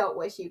 actually, I don't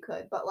wish you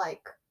could, but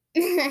like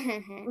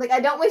I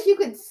don't wish you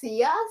could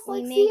see us,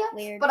 see us,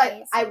 but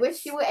I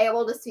wish you were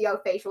able to see our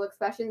facial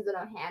expressions and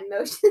our hand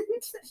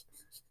motions.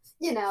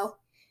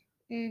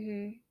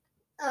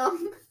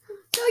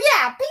 So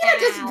yeah, Peeta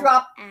just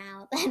dropped.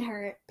 Ow, that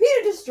hurt.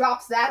 Peeta just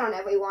drops that on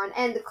everyone,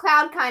 and the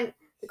crowd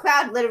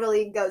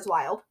literally goes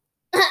wild.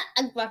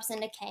 Erupts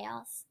into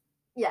chaos.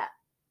 Yeah.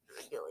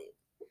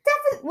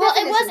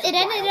 It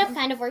ended up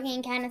kind of working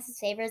in Katniss's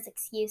favor as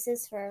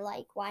excuses for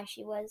like why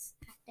she was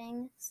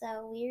acting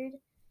so weird.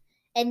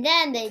 And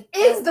then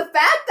is the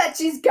fact that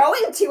she's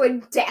going to a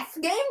death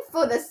game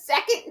for the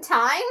second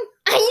time.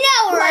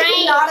 I know,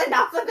 right? Not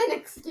enough of an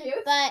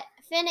excuse. But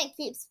Finnick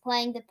keeps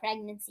playing the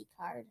pregnancy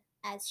card,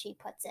 as she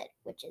puts it,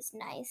 which is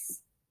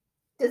nice.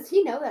 Does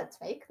he know that's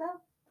fake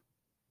though?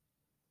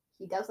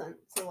 He doesn't.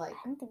 So I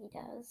don't think he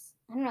does.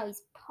 I don't know.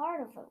 He's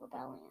part of the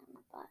rebellion,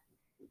 but.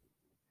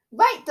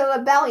 Right, the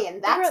rebellion.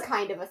 That's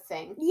kind of a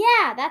thing.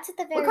 Yeah, that's at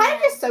the very end. We're kind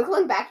of just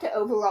circling back to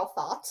overall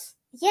thoughts.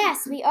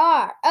 Yes, we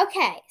are.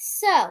 Okay,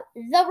 so,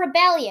 the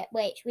rebellion.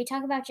 Wait, should we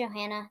talk about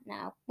Johanna?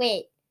 No.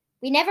 Wait,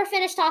 we never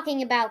finished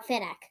talking about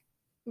Finnick.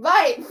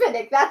 Right,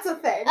 Finnick, that's a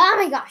thing. Oh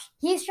my gosh,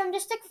 he's from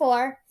District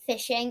 4,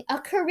 fishing, a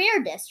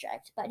career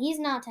district, but he's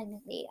not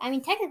technically. I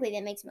mean, technically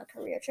that makes him a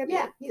career tribute.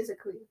 Yeah, he is a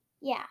career.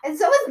 Yeah. And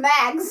so is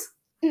Mags.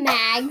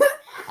 Mags.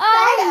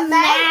 Oh,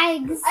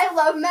 Mags. I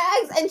love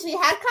Mags, and she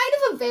had kind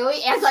of a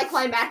very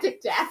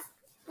anticlimactic death.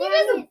 He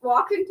just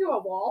walked into a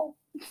wall.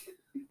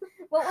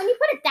 Well, when you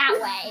put it that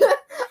way.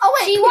 Oh,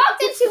 wait. She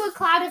walked into a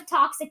cloud of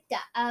toxic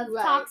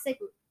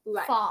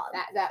fog.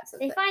 That's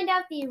they find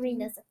out the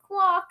arena's a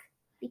clock.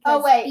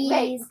 Oh,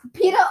 wait.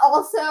 Peeta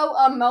also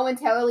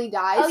momentarily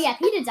dies. Oh, yeah,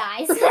 Peeta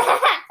dies.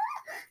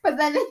 But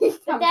then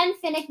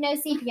Finnick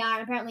knows CPR,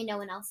 and apparently no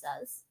one else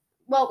does.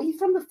 Well, he's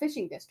from the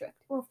fishing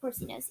district. Well, of course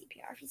he knows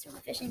CPR. He's from the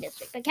fishing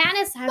district. But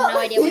Katniss has no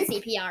idea what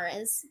CPR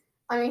is.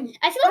 I mean,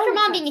 I feel like her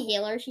mom being a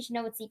healer, she should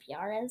know what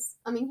CPR is.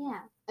 I mean,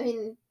 yeah. I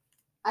mean,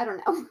 I don't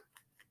know.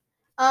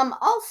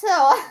 Also,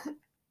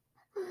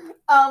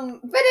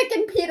 Finnick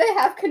and Peeta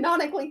have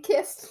canonically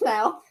kissed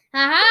now.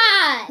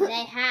 Haha,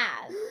 they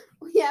have.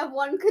 We have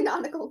one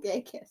canonical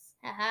gay kiss.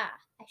 Haha,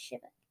 I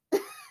ship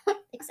it.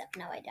 Except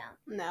no, I don't.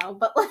 No,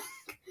 but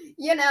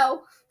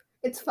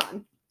it's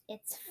fun.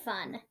 It's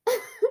fun.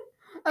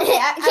 Okay,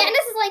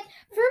 Katniss is like,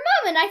 for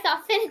a moment I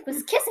thought Finnick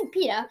was kissing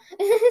Peeta.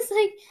 It's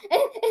like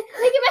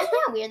imagine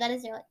how weird that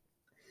is. You're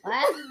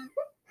like,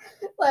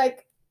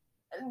 what?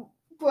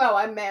 Bro,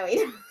 I'm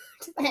married.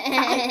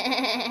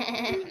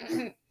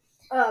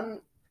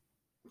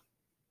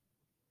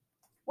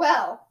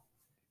 Well.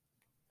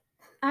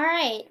 All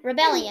right,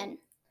 rebellion.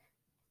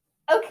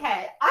 Okay,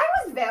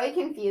 very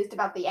confused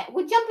about the end.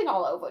 We're jumping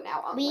all over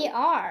now, aren't we? We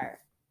are.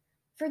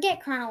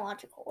 Forget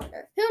chronological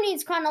order. Who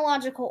needs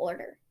chronological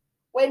order?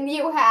 When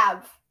you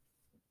have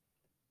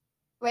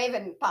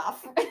Ravenpuff.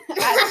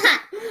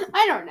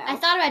 I don't know. I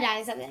thought about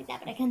doing something like that,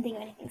 but I couldn't think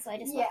of anything, so I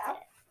just left it.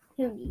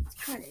 Who needs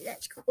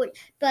chronological order?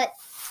 But,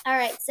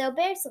 alright, so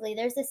basically,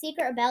 there's a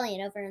secret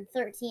rebellion over in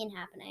 13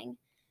 happening.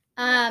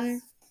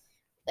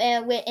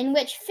 In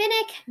which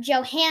Finnick,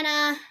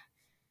 Johanna,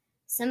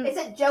 Is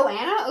it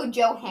Joanna or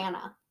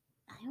Johanna?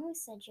 I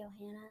always said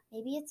Johanna.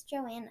 Maybe it's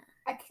Joanna.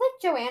 I feel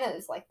like Joanna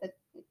is like the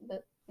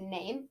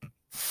name.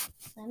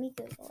 Let me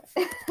Google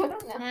it. I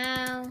don't know.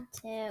 How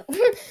to...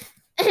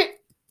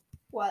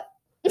 What?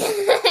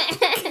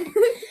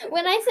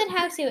 When I said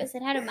how to, it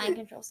said how to mind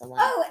control someone.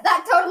 Oh,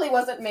 that totally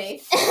wasn't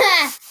me.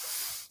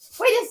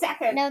 Wait a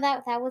second. No,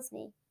 that was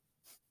me.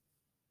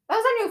 That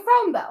was on your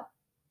phone, though.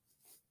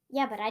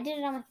 Yeah, but I did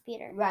it on my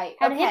computer. Right.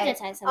 How to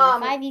hypnotize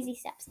someone. 5 easy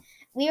steps.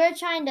 We were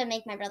trying to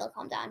make my brother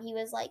calm down. He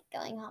was like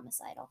going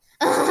homicidal.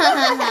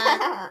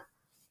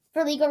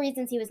 For legal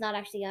reasons, he was not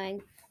actually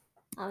going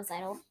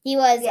homicidal. He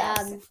was.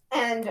 Yes.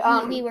 And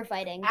we were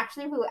fighting.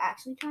 Actually, we were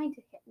actually trying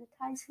to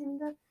hypnotize him.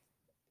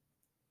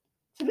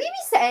 Should we be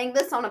saying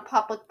this on a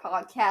public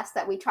podcast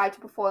that we tried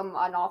to perform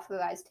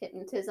unauthorized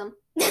hypnotism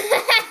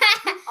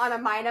on a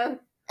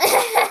minor?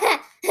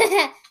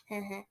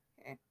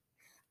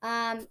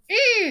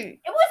 It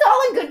was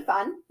all in good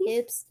fun.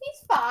 He's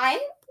fine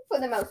for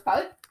the most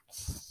part.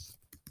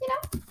 You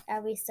know.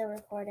 Are we still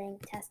recording?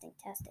 Testing.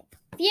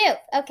 Phew.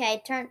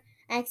 Okay. I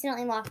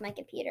accidentally locked my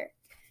computer.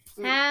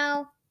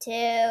 How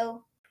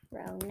to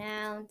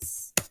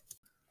pronounce?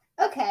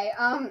 Okay.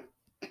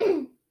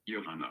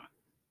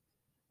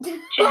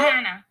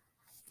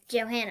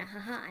 Johanna.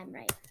 Haha. I'm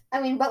right.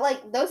 I mean, but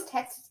like those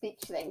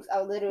text-to-speech things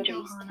are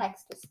literally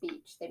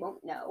text-to-speech. They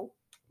won't know.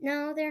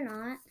 No, they're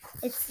not.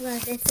 It's a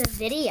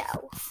video.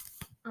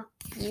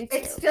 YouTube.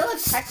 It's still a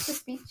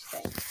text-to-speech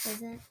thing.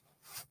 Is it?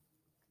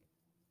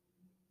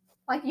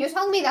 Like, you're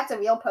telling me that's a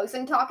real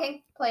person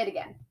talking? Play it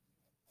again.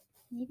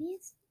 Maybe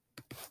it's...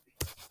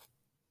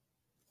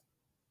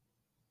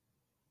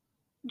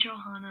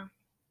 Johanna.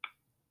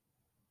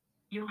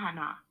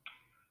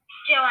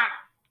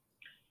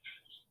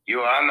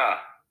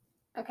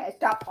 Okay,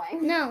 stop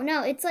playing.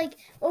 No, it's like,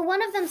 well,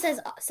 one of them says,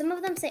 some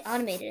of them say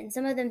automated, and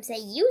some of them say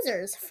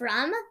users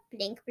from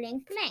blink,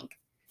 blink, blink.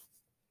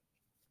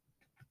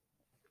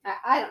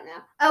 I don't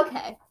know.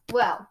 Okay,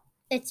 well.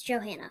 It's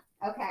Johanna.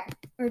 Okay.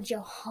 Or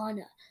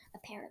Johanna,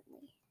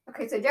 apparently.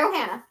 Okay, so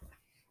Johanna.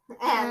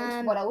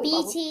 And what else?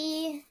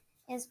 BT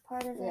is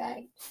part of it.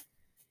 Right.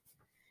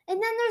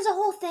 And then there's a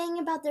whole thing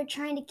about they're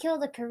trying to kill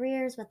the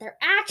careers, but they're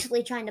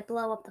actually trying to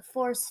blow up the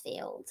force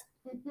field.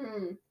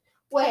 Mm-hmm.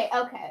 Wait,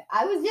 okay.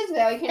 I was just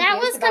very confused. That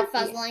was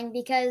confuzzling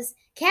because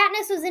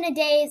Katniss was in a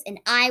daze and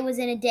I was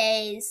in a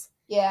daze.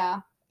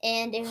 Yeah.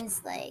 And it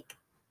was like,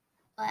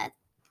 what?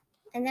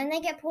 And then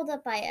they get pulled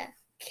up by a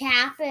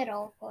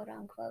capital, quote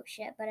unquote,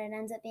 ship, but it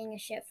ends up being a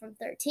ship from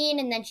 13,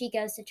 and then she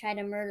goes to try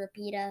to murder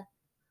Peeta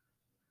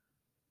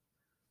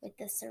with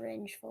the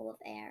syringe full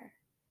of air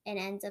and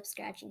ends up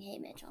scratching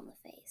Haymitch on the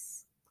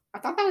face. I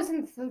thought that was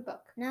in the third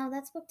book. No,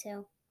 that's book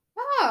 2.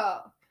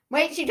 Oh.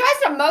 Wait, she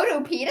tries to murder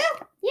Peeta?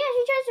 Yeah,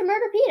 she tries to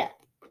murder Peeta.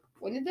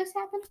 When did this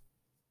happen?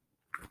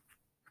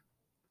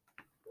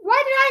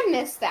 Why did I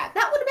miss that?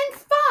 That would have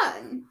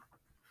been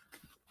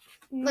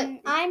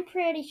fun. I'm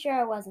pretty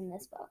sure it was in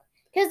this book.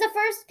 Because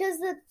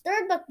the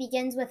third book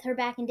begins with her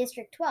back in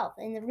District 12,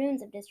 in the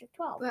ruins of District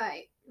 12.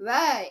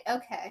 Right,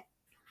 okay.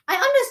 I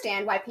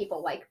understand why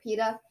people like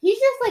Peeta. He's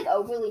just, like,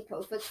 overly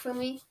perfect for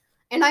me.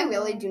 And I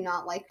really do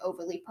not like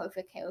overly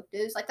perfect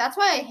characters. Like, that's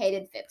why I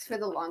hated Fix for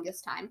the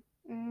longest time.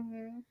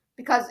 Mm-hmm.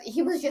 Because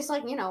he was just,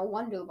 like,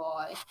 Wonder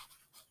Boy.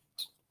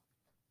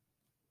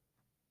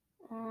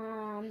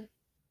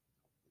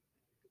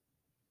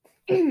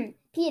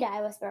 Peeta,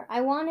 I whisper.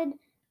 I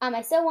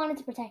still wanted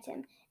to protect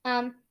him.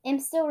 Am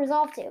still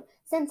resolved to.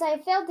 Since I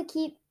have failed to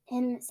keep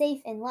him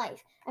safe in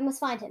life, I must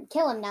find him,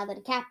 kill him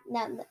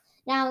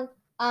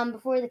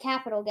before the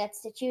Capitol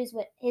gets to choose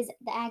the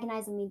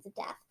agonizing means of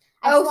death.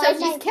 So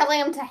she's killing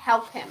him to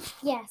help him.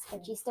 Yes,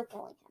 but she's still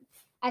killing him.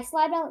 I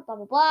slide down, blah,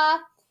 blah, blah.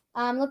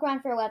 Look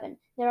around for a weapon.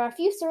 There are a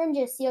few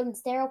syringes sealed in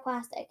sterile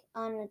plastic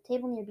on a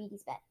table near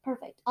Beatty's bed.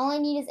 Perfect. All I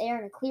need is air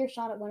and a clear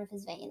shot at one of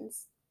his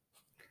veins.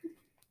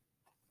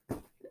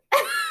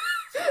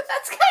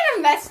 That's kind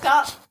of messed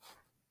up.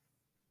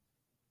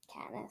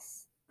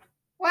 Katniss.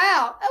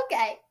 Wow,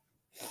 okay.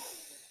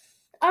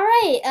 All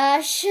right,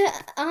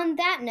 on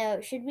that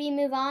note, should we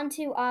move on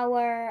to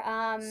our,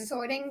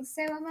 sorting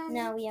ceremony?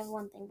 No, we have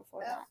one thing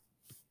before that.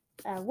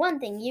 One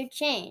thing you'd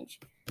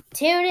change.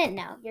 Tune in.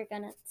 No, you're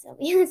gonna still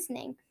be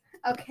listening.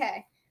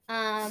 Okay.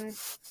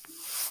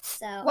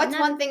 So... What's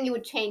one thing you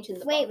would change in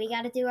the book? We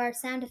gotta do our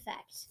sound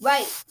effect.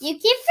 Right. You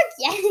keep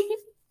forgetting.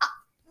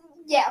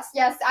 Yes,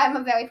 I'm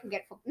a very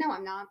forgetful... No,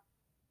 I'm not.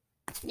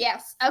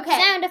 Yes, okay.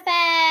 Sound effect!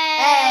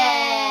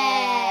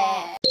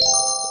 Hey!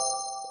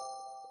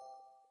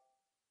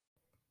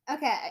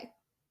 Okay.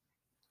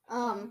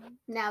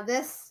 Now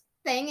this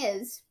thing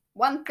is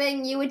one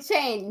thing you would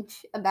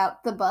change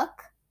about the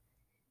book?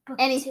 Book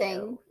Anything?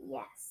 2.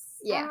 Yes.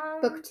 Yeah,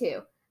 book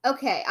 2.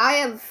 Okay, I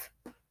have.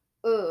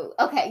 Ooh,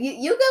 okay,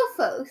 you go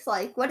first.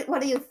 Like, what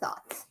are your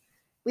thoughts?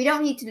 We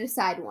don't need to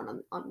decide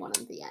on one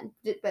at the end,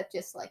 but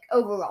just like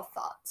overall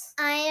thoughts.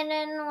 I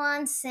didn't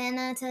want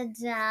Cinna to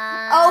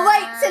die. Oh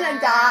right, Cinna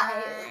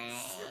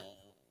dies.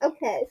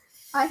 Okay,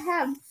 I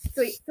have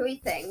three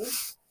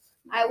things.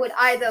 I would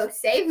either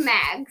save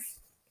Mags,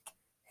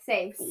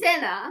 save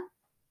Cinna,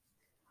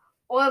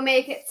 or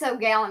make it so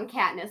Gale and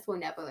Katniss were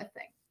never a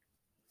thing.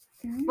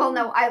 Well,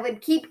 no, I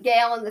would keep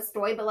Gale in the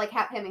story, but like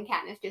have him and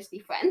Katniss just be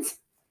friends.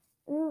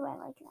 Ooh, I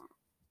like that.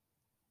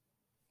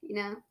 You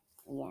know?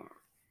 Yeah.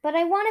 But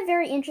I want a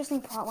very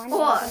interesting plotline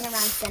revolving around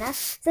Cinna.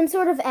 Some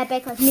sort of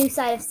epic, like, new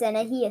side of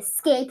Cinna. He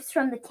escapes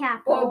from the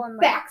capital. Or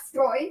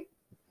backstory.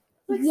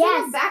 Like,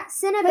 yes,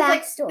 Cinna backstory.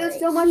 Like, there's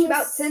so much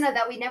about Cinna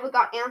that we never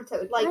got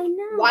answered. Like, I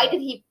know. Why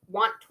did he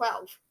want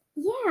 12?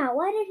 Yeah,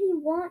 why did he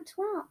want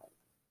 12?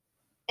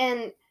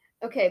 And,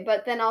 okay,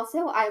 but then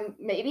also I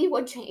maybe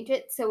would change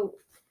it so,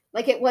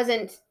 like, it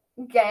wasn't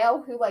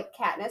Gale who liked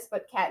Katniss,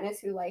 but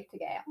Katniss who liked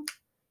Gale.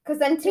 Because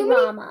then too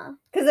many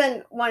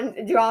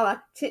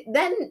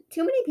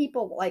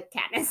people like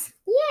Katniss.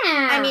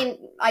 Yeah. I mean,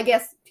 I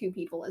guess 2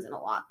 people isn't a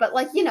lot, but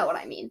like you know what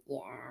I mean.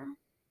 Yeah.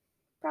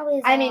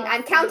 Probably.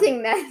 I'm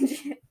counting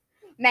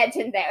Medj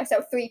in there,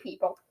 so 3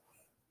 people.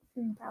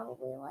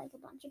 Probably like a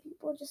bunch of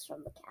people just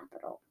from the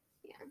capital.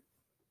 Yeah.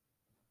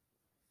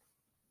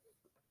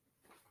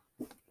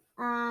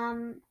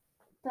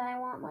 But I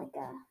want like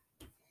a.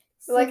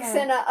 Like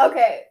Cinna.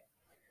 Okay.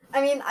 I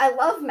mean, I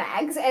love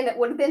Mags, and it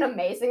would have been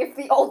amazing if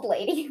the old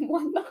lady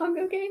won the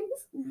Hunger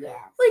Games. Yes.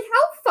 Like,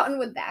 how fun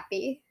would that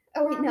be?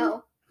 Oh, wait,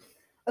 no.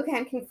 Okay,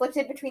 I'm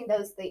conflicted between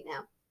those 3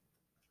 now.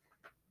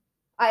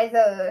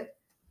 Either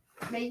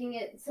making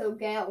it so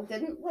Gale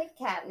didn't like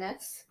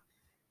Katniss,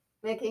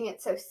 making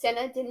it so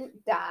Cinna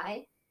didn't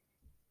die,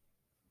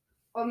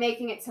 or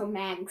making it so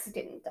Mags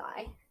didn't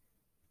die.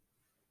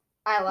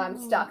 Isla, I'm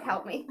stuck.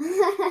 Help me.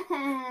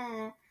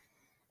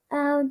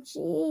 Oh,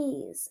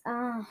 jeez.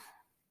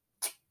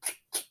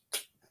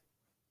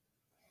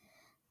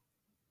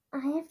 I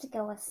have to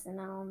go with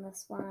Cinna on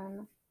this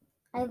one.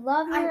 I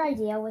love your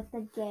idea with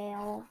the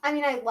Gale. I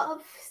mean, I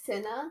love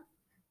Cinna,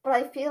 but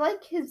I feel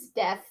like his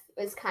death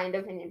is kind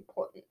of an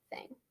important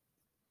thing.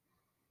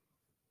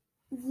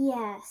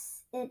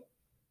 Yes, it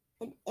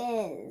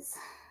is.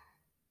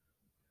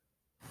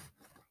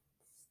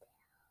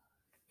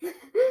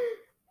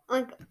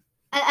 Like,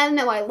 I don't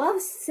know, I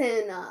love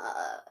Cinna,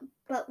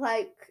 but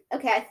like,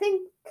 okay, I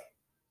think,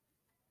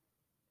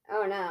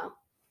 oh no.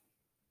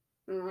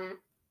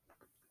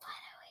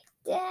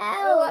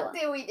 What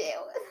do we do?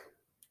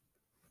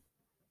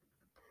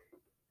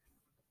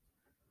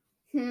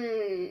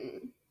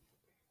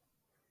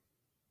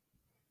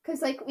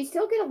 Because, like, we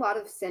still get a lot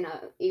of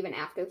Cinna even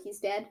after he's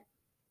dead.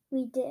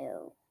 We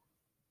do.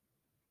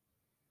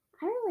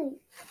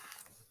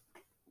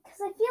 Because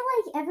I feel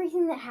like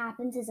everything that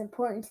happens is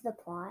important to the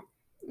plot.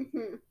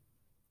 Mm-hmm.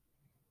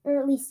 Or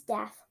at least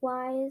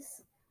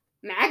death-wise.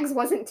 Mags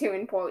wasn't too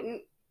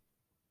important.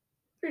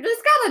 She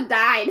just kind of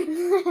died.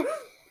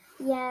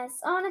 Yes,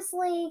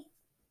 honestly,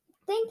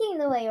 thinking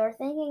the way you're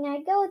thinking,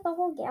 I'd go with the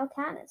whole Gale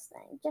Katniss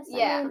thing.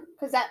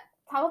 Because that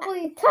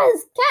probably...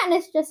 Because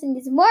Katniss just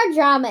needs more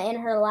drama in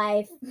her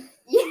life.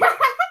 Yeah.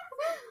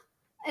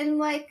 And,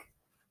 like,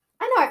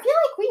 I know, I feel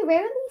like we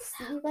rarely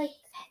see, like...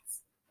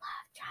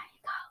 Love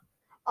triangle.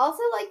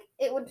 Also, like,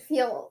 it would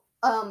feel,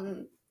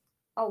 a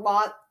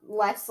lot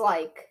less,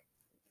 like...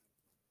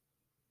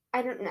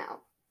 I don't know.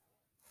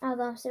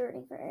 Although I'm still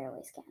rooting for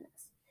Airways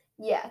Katniss.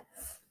 Yeah.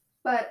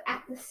 But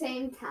at the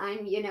same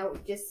time, you know,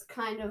 just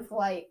kind of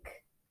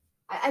like,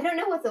 I don't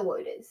know what the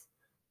word is,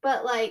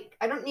 but like,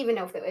 I don't even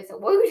know if there is a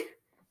word,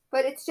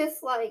 but it's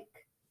just like,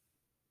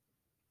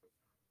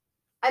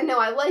 I know,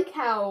 I like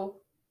how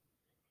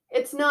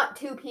it's not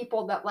 2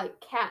 people that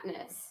like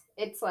Katniss.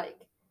 It's like,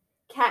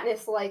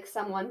 Katniss likes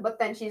someone, but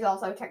then she's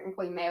also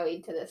technically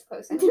married to this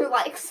person who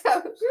likes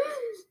her.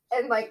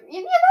 And like,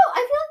 you know,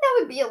 I feel like that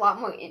would be a lot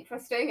more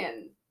interesting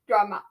and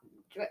dramatic.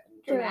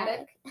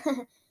 Dramatic.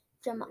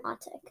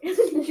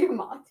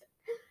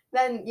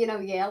 Then, you know,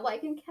 Gale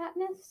liking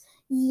Katniss.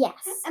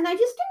 Yes. And I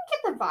just didn't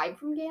get the vibe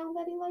from Gale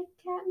that he liked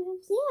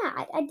Katniss.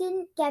 Yeah, I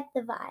didn't get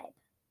the vibe.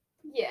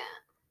 Yeah.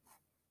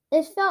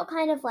 It felt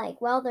kind of like,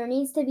 well, there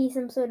needs to be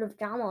some sort of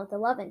drama with the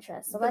love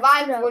interest. So the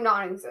vibes were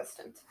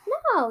non-existent.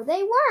 No,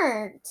 they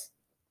weren't.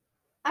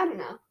 I don't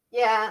know.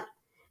 Yeah.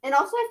 And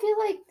also I feel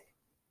like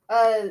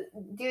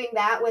doing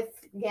that with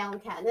Gale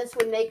and Katniss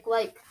would make,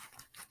 like,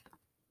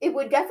 it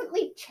would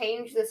definitely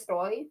change the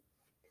story,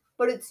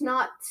 but it's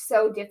not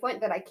so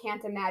different that I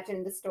can't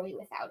imagine the story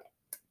without it.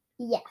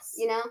 Yes.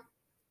 You know?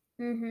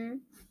 Mm-hmm.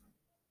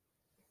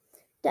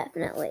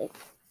 Definitely.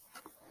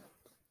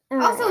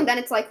 Also, and then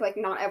it's like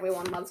not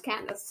everyone loves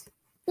Katniss.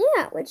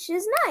 Yeah, which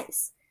is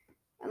nice.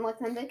 And like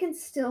then they can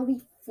still be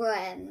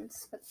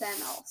friends, but then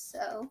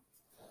also,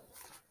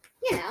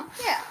 you know,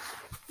 yeah.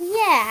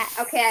 Yeah.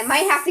 Okay, I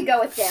might have to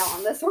go with Gale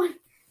on this one.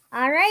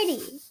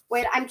 Alrighty.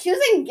 Wait, I'm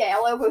choosing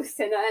Gale over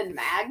Cinna and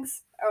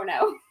Mags. Oh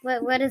no.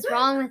 What is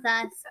wrong with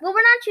us? Well,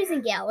 we're not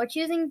choosing Gale. We're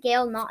choosing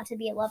Gale not to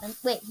be a love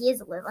interest. Wait, he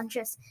is a love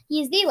interest.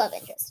 He is the love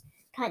interest.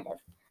 Kind of.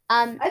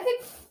 I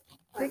think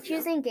we're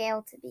choosing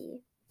Gale to be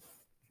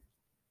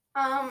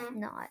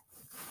not.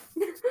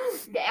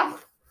 Gale.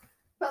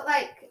 But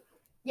like,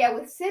 yeah,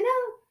 with Cinna,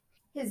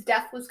 his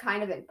death was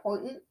kind of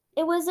important.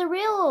 It was a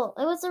real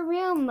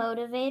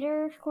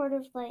motivator, sort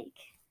of like.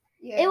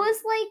 Yeah. It was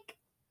like.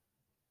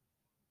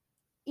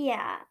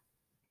 Yeah.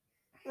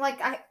 Like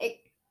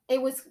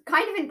it was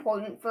kind of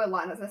important for a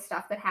lot of the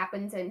stuff that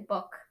happens in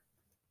book.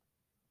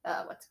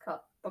 What's it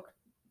called? Book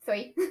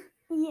 3.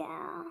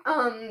 Yeah.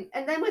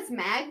 And then with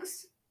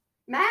Mags,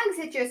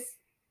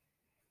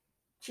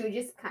 she would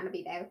just kind of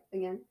be there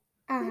again.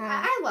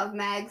 I love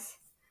Mags.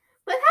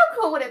 But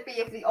how cool would it be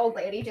if the old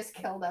lady just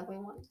killed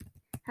everyone?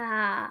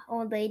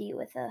 Old lady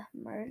with a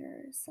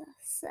murderous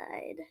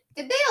side.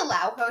 Did they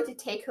allow her to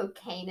take her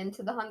cane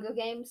into the Hunger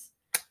Games?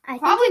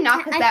 Probably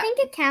not. I think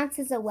it counts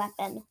as a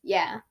weapon.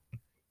 Yeah.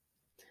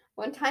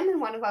 One time in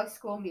one of our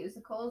school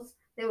musicals,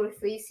 there were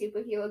 3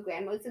 superhero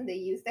grandmas and they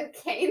used their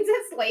canes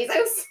as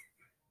lasers.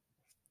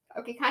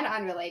 Okay, kind of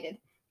unrelated,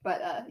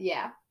 but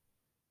yeah.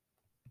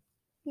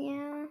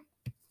 Yeah.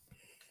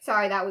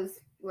 Sorry, that was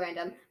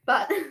random,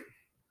 but.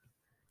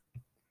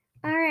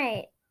 All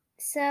right.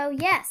 So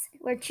yes,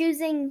 we're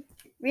choosing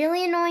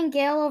really annoying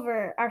Gale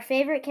over our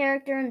favorite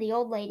character and the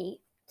old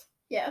lady.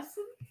 Yes.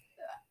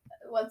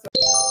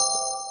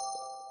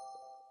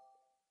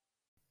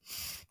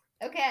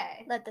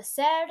 Okay. Let the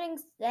sorting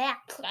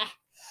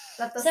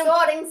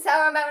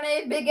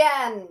ceremony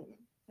begin.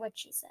 What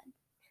she said.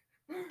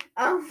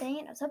 Dang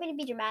it! I was hoping to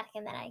be dramatic,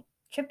 and then I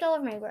tripped all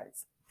over my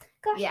words.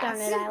 Gosh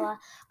darn it, Isla.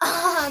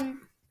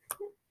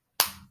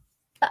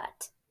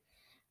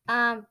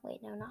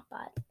 Wait, no, not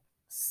but.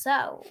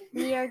 So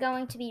we are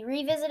going to be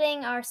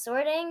revisiting our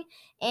sorting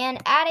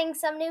and adding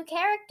some new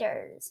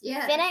characters.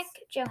 Yes. Finnick,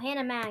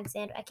 Johanna, Mags,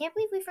 and I can't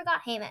believe we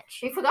forgot Hamish.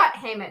 We forgot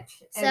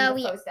Hamish in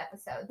the first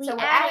episode. So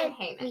we're adding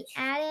Hamish. We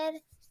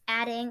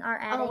adding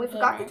we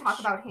forgot to talk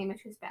about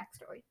Hamish's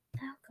backstory.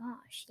 Oh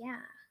gosh, yeah.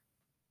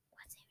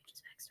 What's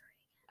Hamish's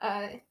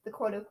backstory? The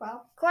Quarter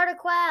Quell. Quarter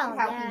Quell,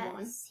 how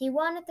yes. He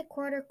won at the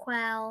Quarter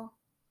Quell.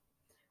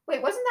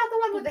 Wait, wasn't that the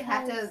one where they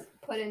had to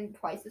put in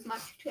twice as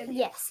much tribute?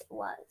 Yes, it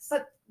was.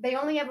 But they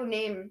only ever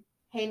name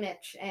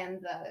Hamish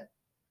and the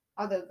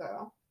other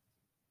girl.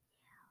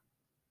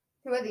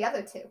 Who are the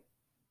other 2?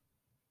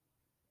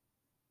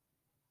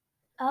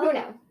 Oh. Who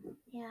knows?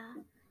 Yeah.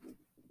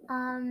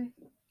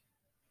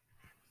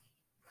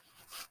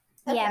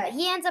 Okay. Yeah, but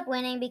he ends up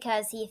winning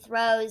because he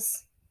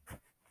throws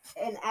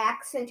an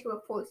axe into a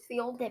force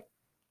field that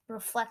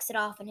reflects it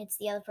off and hits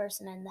the other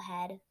person in the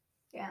head.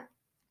 Yeah.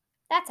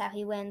 That's how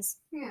he wins.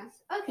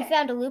 Yes. Okay. He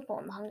found a loophole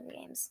in the Hunger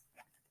Games.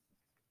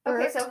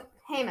 Okay, so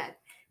Hamish.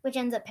 Which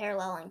ends up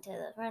paralleling to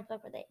the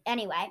Ravenpuff where they...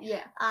 Anyway.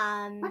 Yeah.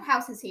 What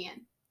house is he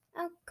in?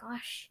 Oh,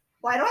 gosh.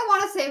 Why do I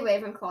want to say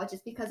Ravenclaw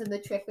just because of the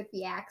trick with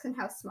the axe and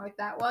how smart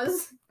that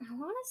was? I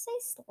want to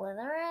say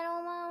Slytherin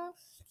almost.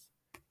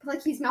 But,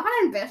 like, he's not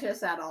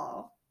ambitious at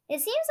all. It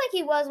seems like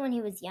he was when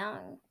he was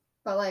young.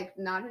 But, like,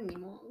 not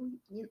anymore.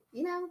 You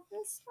know?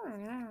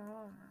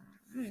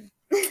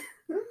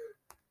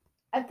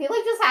 I feel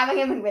like just having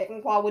him in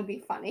Ravenclaw would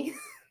be funny.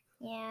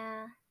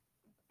 Yeah.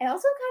 I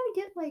also kind of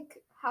get, like,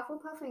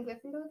 Hufflepuff and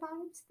Gryffindor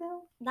vibes,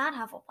 though. Not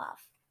Hufflepuff.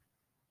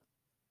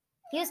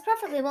 He was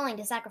perfectly willing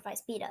to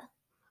sacrifice Peeta.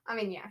 I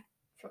mean, yeah,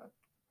 sure.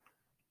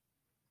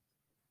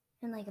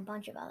 And, like, a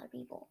bunch of other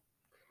people.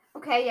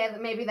 Okay, yeah,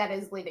 maybe that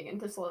is leading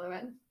into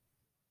Slytherin.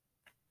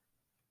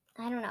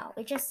 I don't know.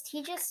 He just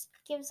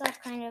gives off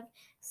kind of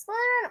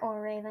Slytherin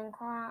or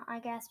Ravenclaw, I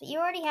guess. But you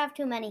already have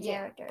too many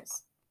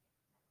characters.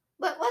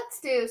 Let's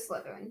do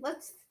Slytherin.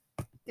 Let's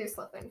do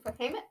Slytherin for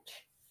Hamish.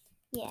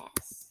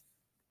 Yes.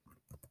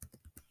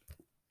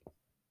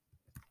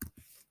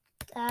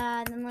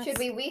 Then let's... Should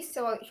we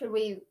resort? Should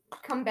we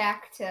come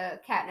back to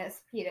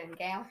Katniss, Peeta, and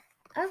Gale?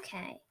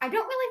 Okay. I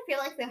don't really feel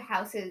like their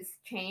houses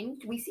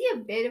changed. We see a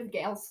bit of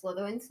Gale's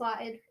Slytherin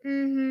slide.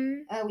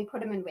 Mm-hmm. We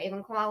put him in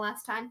Ravenclaw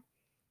last time.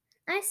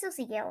 I still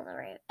see Gale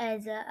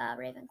as a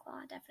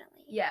Ravenclaw,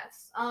 definitely.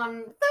 Yes.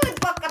 Third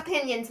book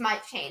opinions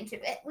might change a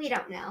bit. We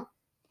don't know.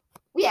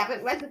 We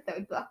haven't read the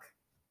third book.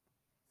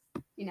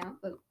 You know?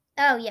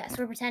 Oh, yes.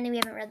 We're pretending we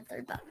haven't read the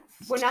third book.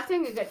 We're not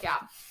doing a good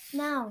job.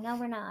 No,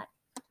 we're not.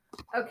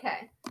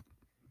 Okay.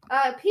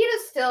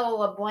 Peeta's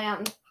still a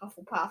bland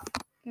Hufflepuff.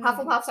 Mm-hmm.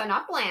 Hufflepuffs are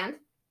not bland.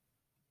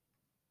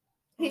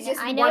 He's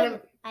just I know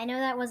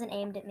that wasn't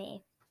aimed at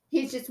me.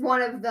 He's just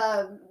one of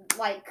the,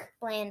 like...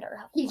 blander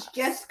Hufflepuffs. He's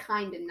just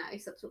kind of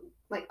nice. That's,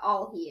 like,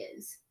 all he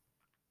is.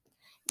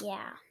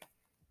 Yeah.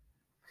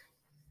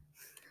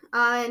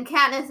 And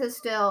Katniss is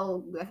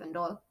still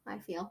Gryffindor, I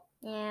feel.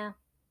 Yeah.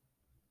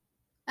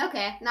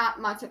 Okay,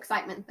 not much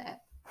excitement there.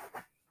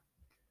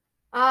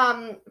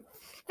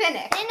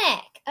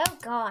 Finnick. Oh,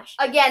 gosh.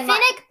 Again,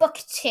 Finnick, book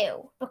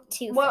 2. Book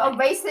 2. We're Finnick.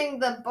 erasing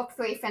the book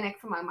 3 Finnick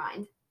from my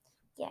mind.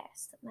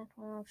 Yes, the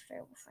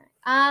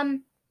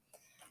Finnick.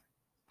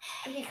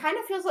 He kind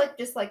of feels like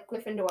just like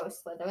Gryffindor or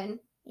Slytherin.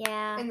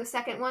 Yeah. In the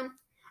second one.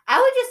 I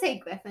would just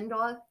say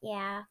Gryffindor.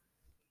 Yeah.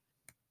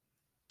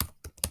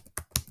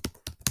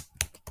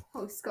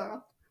 Oh,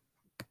 Squirrel.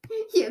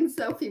 He and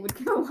Sophie would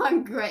get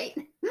along great.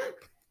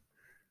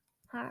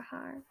 Har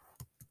har.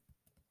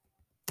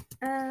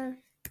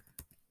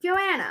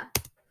 Joanna.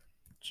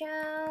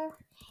 Johanna.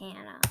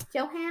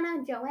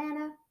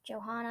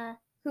 Johanna.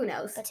 Who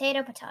knows?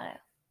 Potato.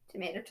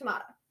 Tomato.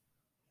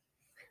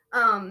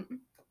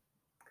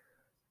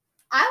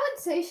 I would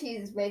say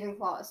she's Ravenclaw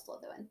or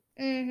Slytherin.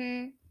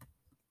 Mm-hmm.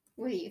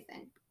 What do you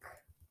think?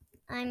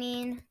 I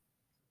mean,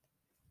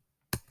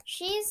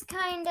 she's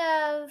kind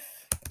of...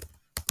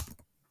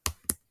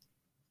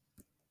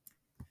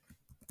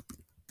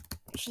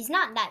 She's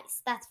not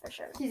nice, that's for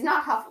sure. She's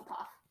not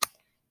Hufflepuff.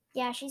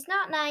 Yeah, she's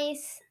not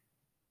nice.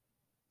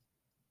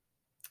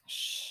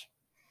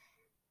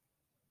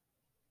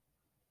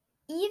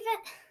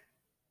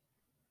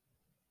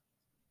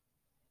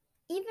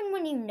 Even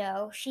when you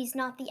know she's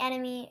not the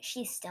enemy,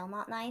 she's still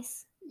not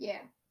nice.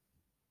 Yeah.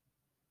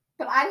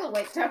 But I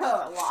relate to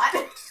her a lot.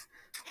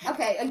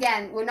 Okay,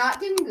 again, we're not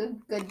doing a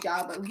good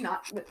job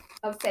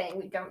of saying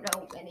we don't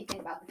know anything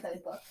about the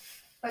third book.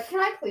 But can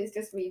I please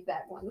just read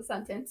that one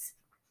sentence?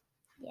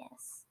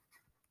 Yes.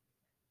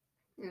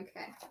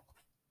 Okay.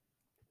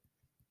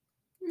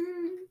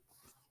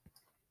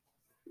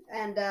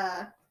 And,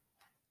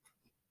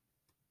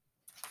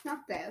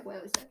 not there. Where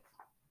is it?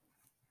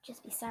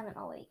 Just be silent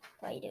while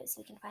you do it so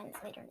we can find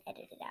this later and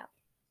edit it out.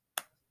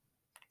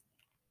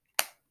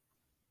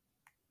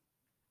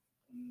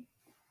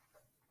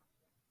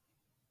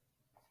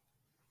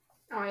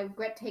 Oh, I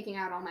regret taking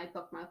out all my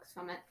bookmarks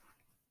from it.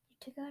 You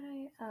took out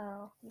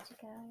all your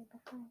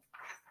bookmarks.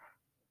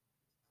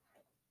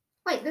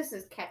 Wait, this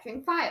is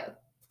Catching Fire.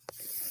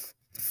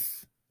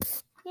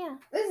 Yeah.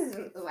 This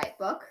isn't the right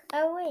book.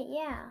 Oh, wait,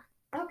 yeah.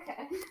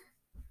 Okay.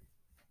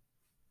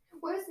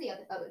 Where's the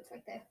other? Oh, it's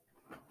right there.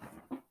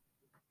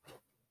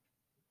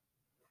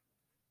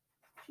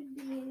 Should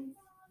be...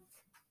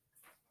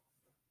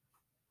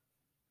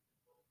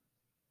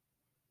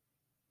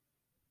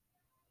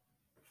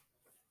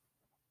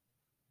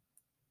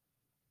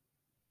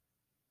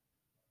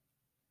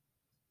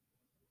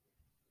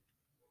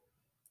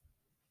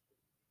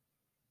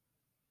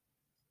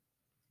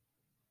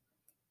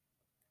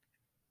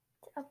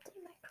 To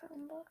update my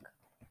Chromebook.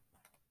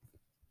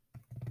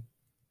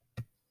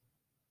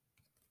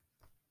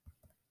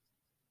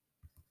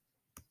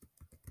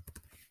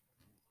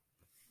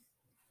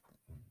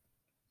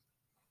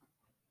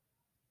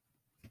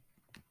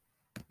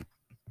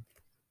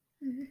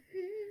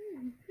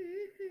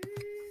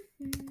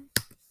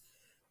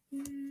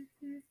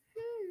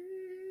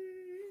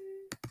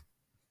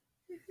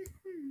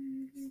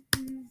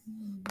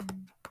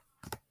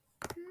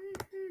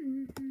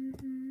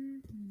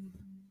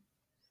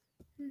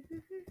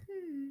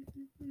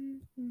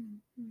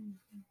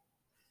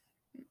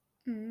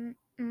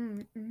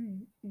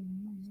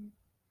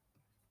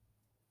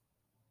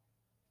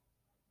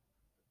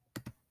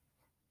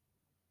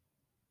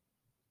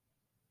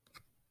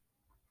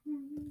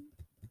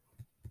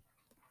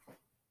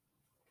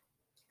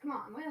 Come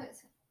on, where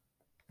is it?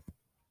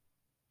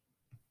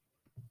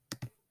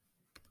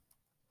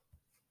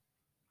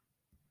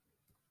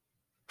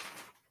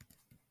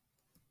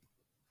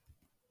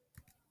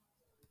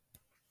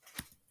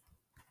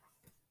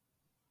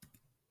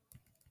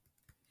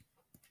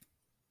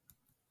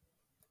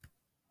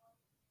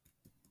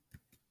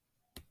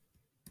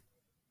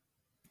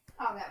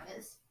 Oh, that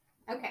is.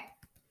 Okay.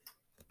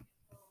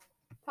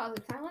 Pause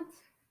of silence.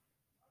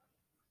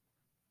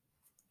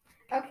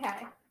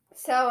 Okay.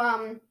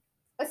 So,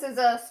 this is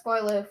a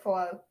spoiler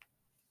for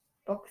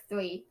book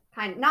 3.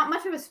 Not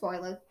much of a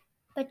spoiler.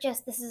 But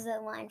just, this is a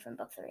line from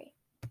book 3.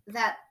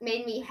 That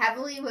made me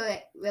heavily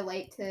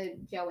relate to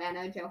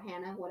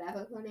Johanna,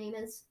 whatever her name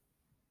is.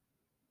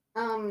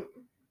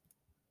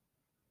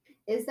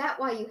 Is that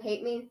why you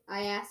hate me?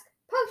 I ask.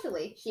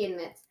 Partially, she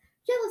admits.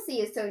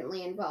 Jealousy is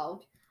certainly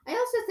involved. I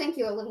also think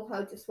you're a little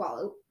hard to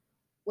swallow,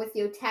 with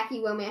your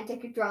tacky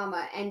romantic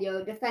drama and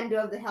your defender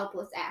of the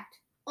helpless act.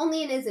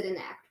 Only it isn't an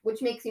act,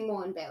 which makes you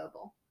more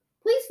unbearable.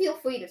 Please feel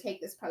free to take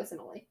this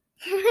personally.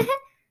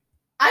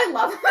 I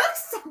love her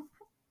so much.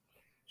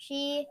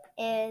 She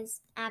is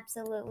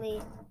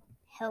absolutely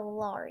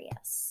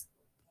hilarious.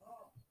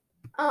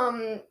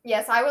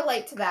 Yes, I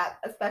relate to that,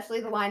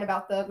 especially the line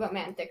about the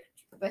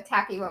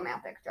tacky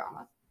romantic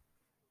drama.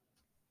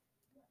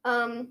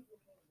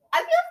 I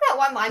feel like that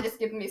one line just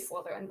gives me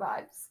Slytherin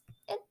vibes.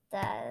 It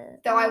does.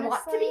 Though honestly. I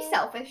want to be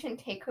selfish and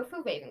take her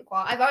for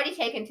Ravenclaw. I've already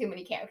taken too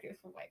many characters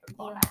for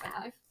Ravenclaw,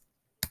 haven't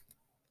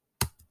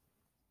I?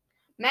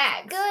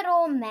 Mags. Good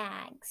old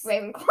Mags.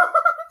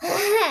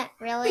 Ravenclaw.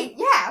 Really?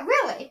 Yeah,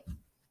 really.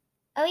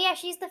 Oh yeah,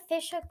 she's the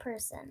fishhook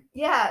person.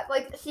 Yeah,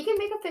 like, she can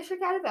make a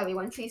fishhook out of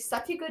everyone. She's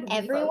such a good weaver.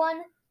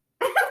 Everyone?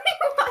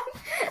 Everyone.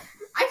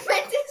 I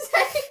meant to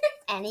say...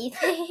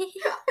 Anything?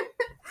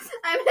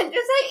 I meant to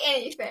say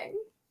anything.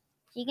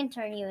 She can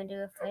turn you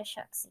into a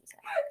fishhook, Caesar.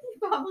 You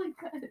probably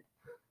could.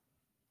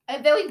 I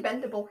have very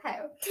bendable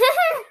hair.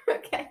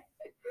 Okay.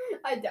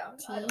 I don't.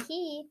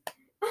 Tee-hee.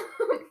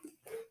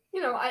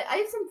 I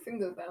have some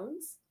finger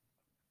bones.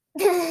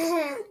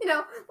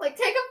 Like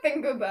take a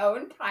finger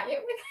bone, tie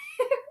it with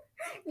hair.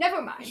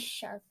 Never mind.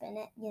 Sharpen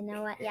it. You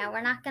know what? Yeah,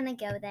 we're not gonna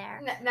go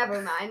there.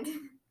 Never mind.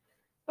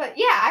 But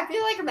yeah, I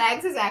feel like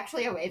Mags is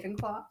actually a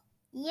Ravenclaw.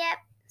 Yep.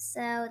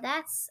 So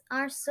that's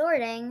our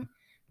sorting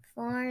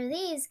for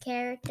these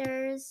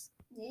characters.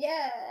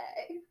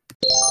 Yay!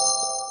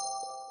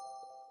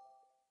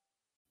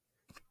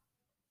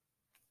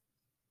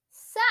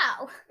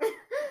 So,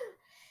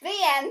 the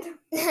end.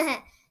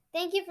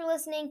 Thank you for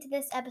listening to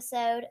this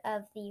episode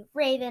of the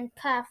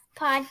Ravenpuff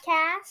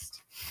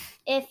Podcast.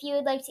 If you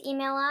would like to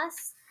email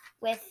us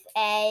with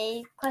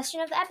a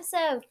question of the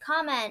episode,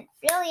 comment,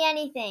 really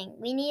anything,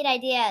 we need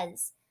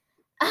ideas.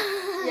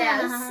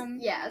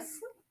 Yes.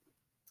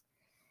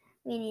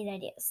 We need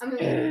ideas. I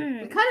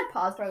mean, we kind of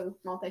paused our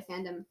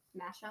multi-fandom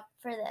mashup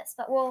for this,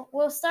 but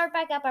we'll start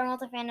back up our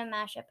multi-fandom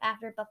mashup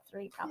after book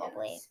 3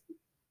 probably.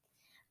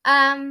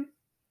 Yes.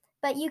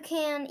 But you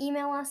can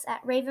email us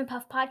at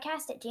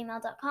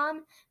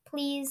ravenpuffpodcast@gmail.com.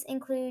 Please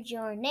include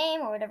your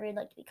name or whatever you'd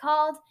like to be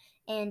called,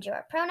 and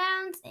your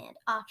pronouns, and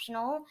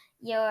optional,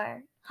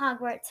 your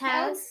Hogwarts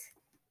house,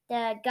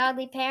 the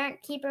godly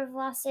parent, keeper of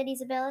Lost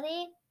City's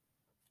ability,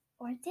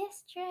 or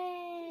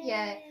district.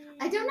 Yeah,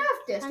 I don't know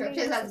if district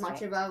is as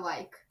much of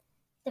a,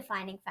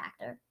 defining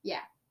factor.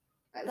 Yeah.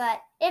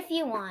 But if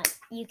you want,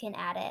 you can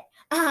add it.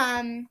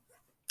 I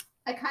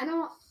kind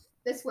of,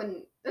 this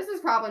is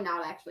probably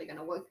not actually going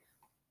to work.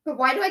 But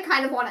why do I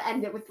kind of want to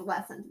end it with the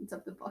last sentence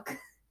of the book?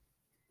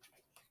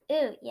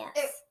 Ooh, yes.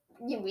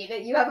 You read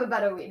it. You have a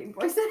better reading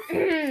voice.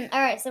 All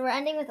right, so we're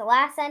ending with the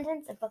last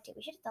sentence of book 2.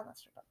 We should have done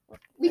this for book 1.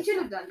 We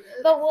should have done this.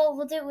 But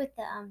we'll do it with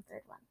the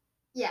third one.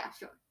 Yeah,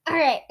 sure. All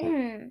right.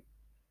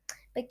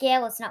 But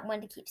Gale is not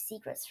one to keep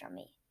secrets from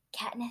me.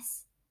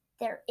 Katniss,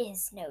 there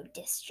is no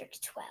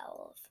District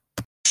 12.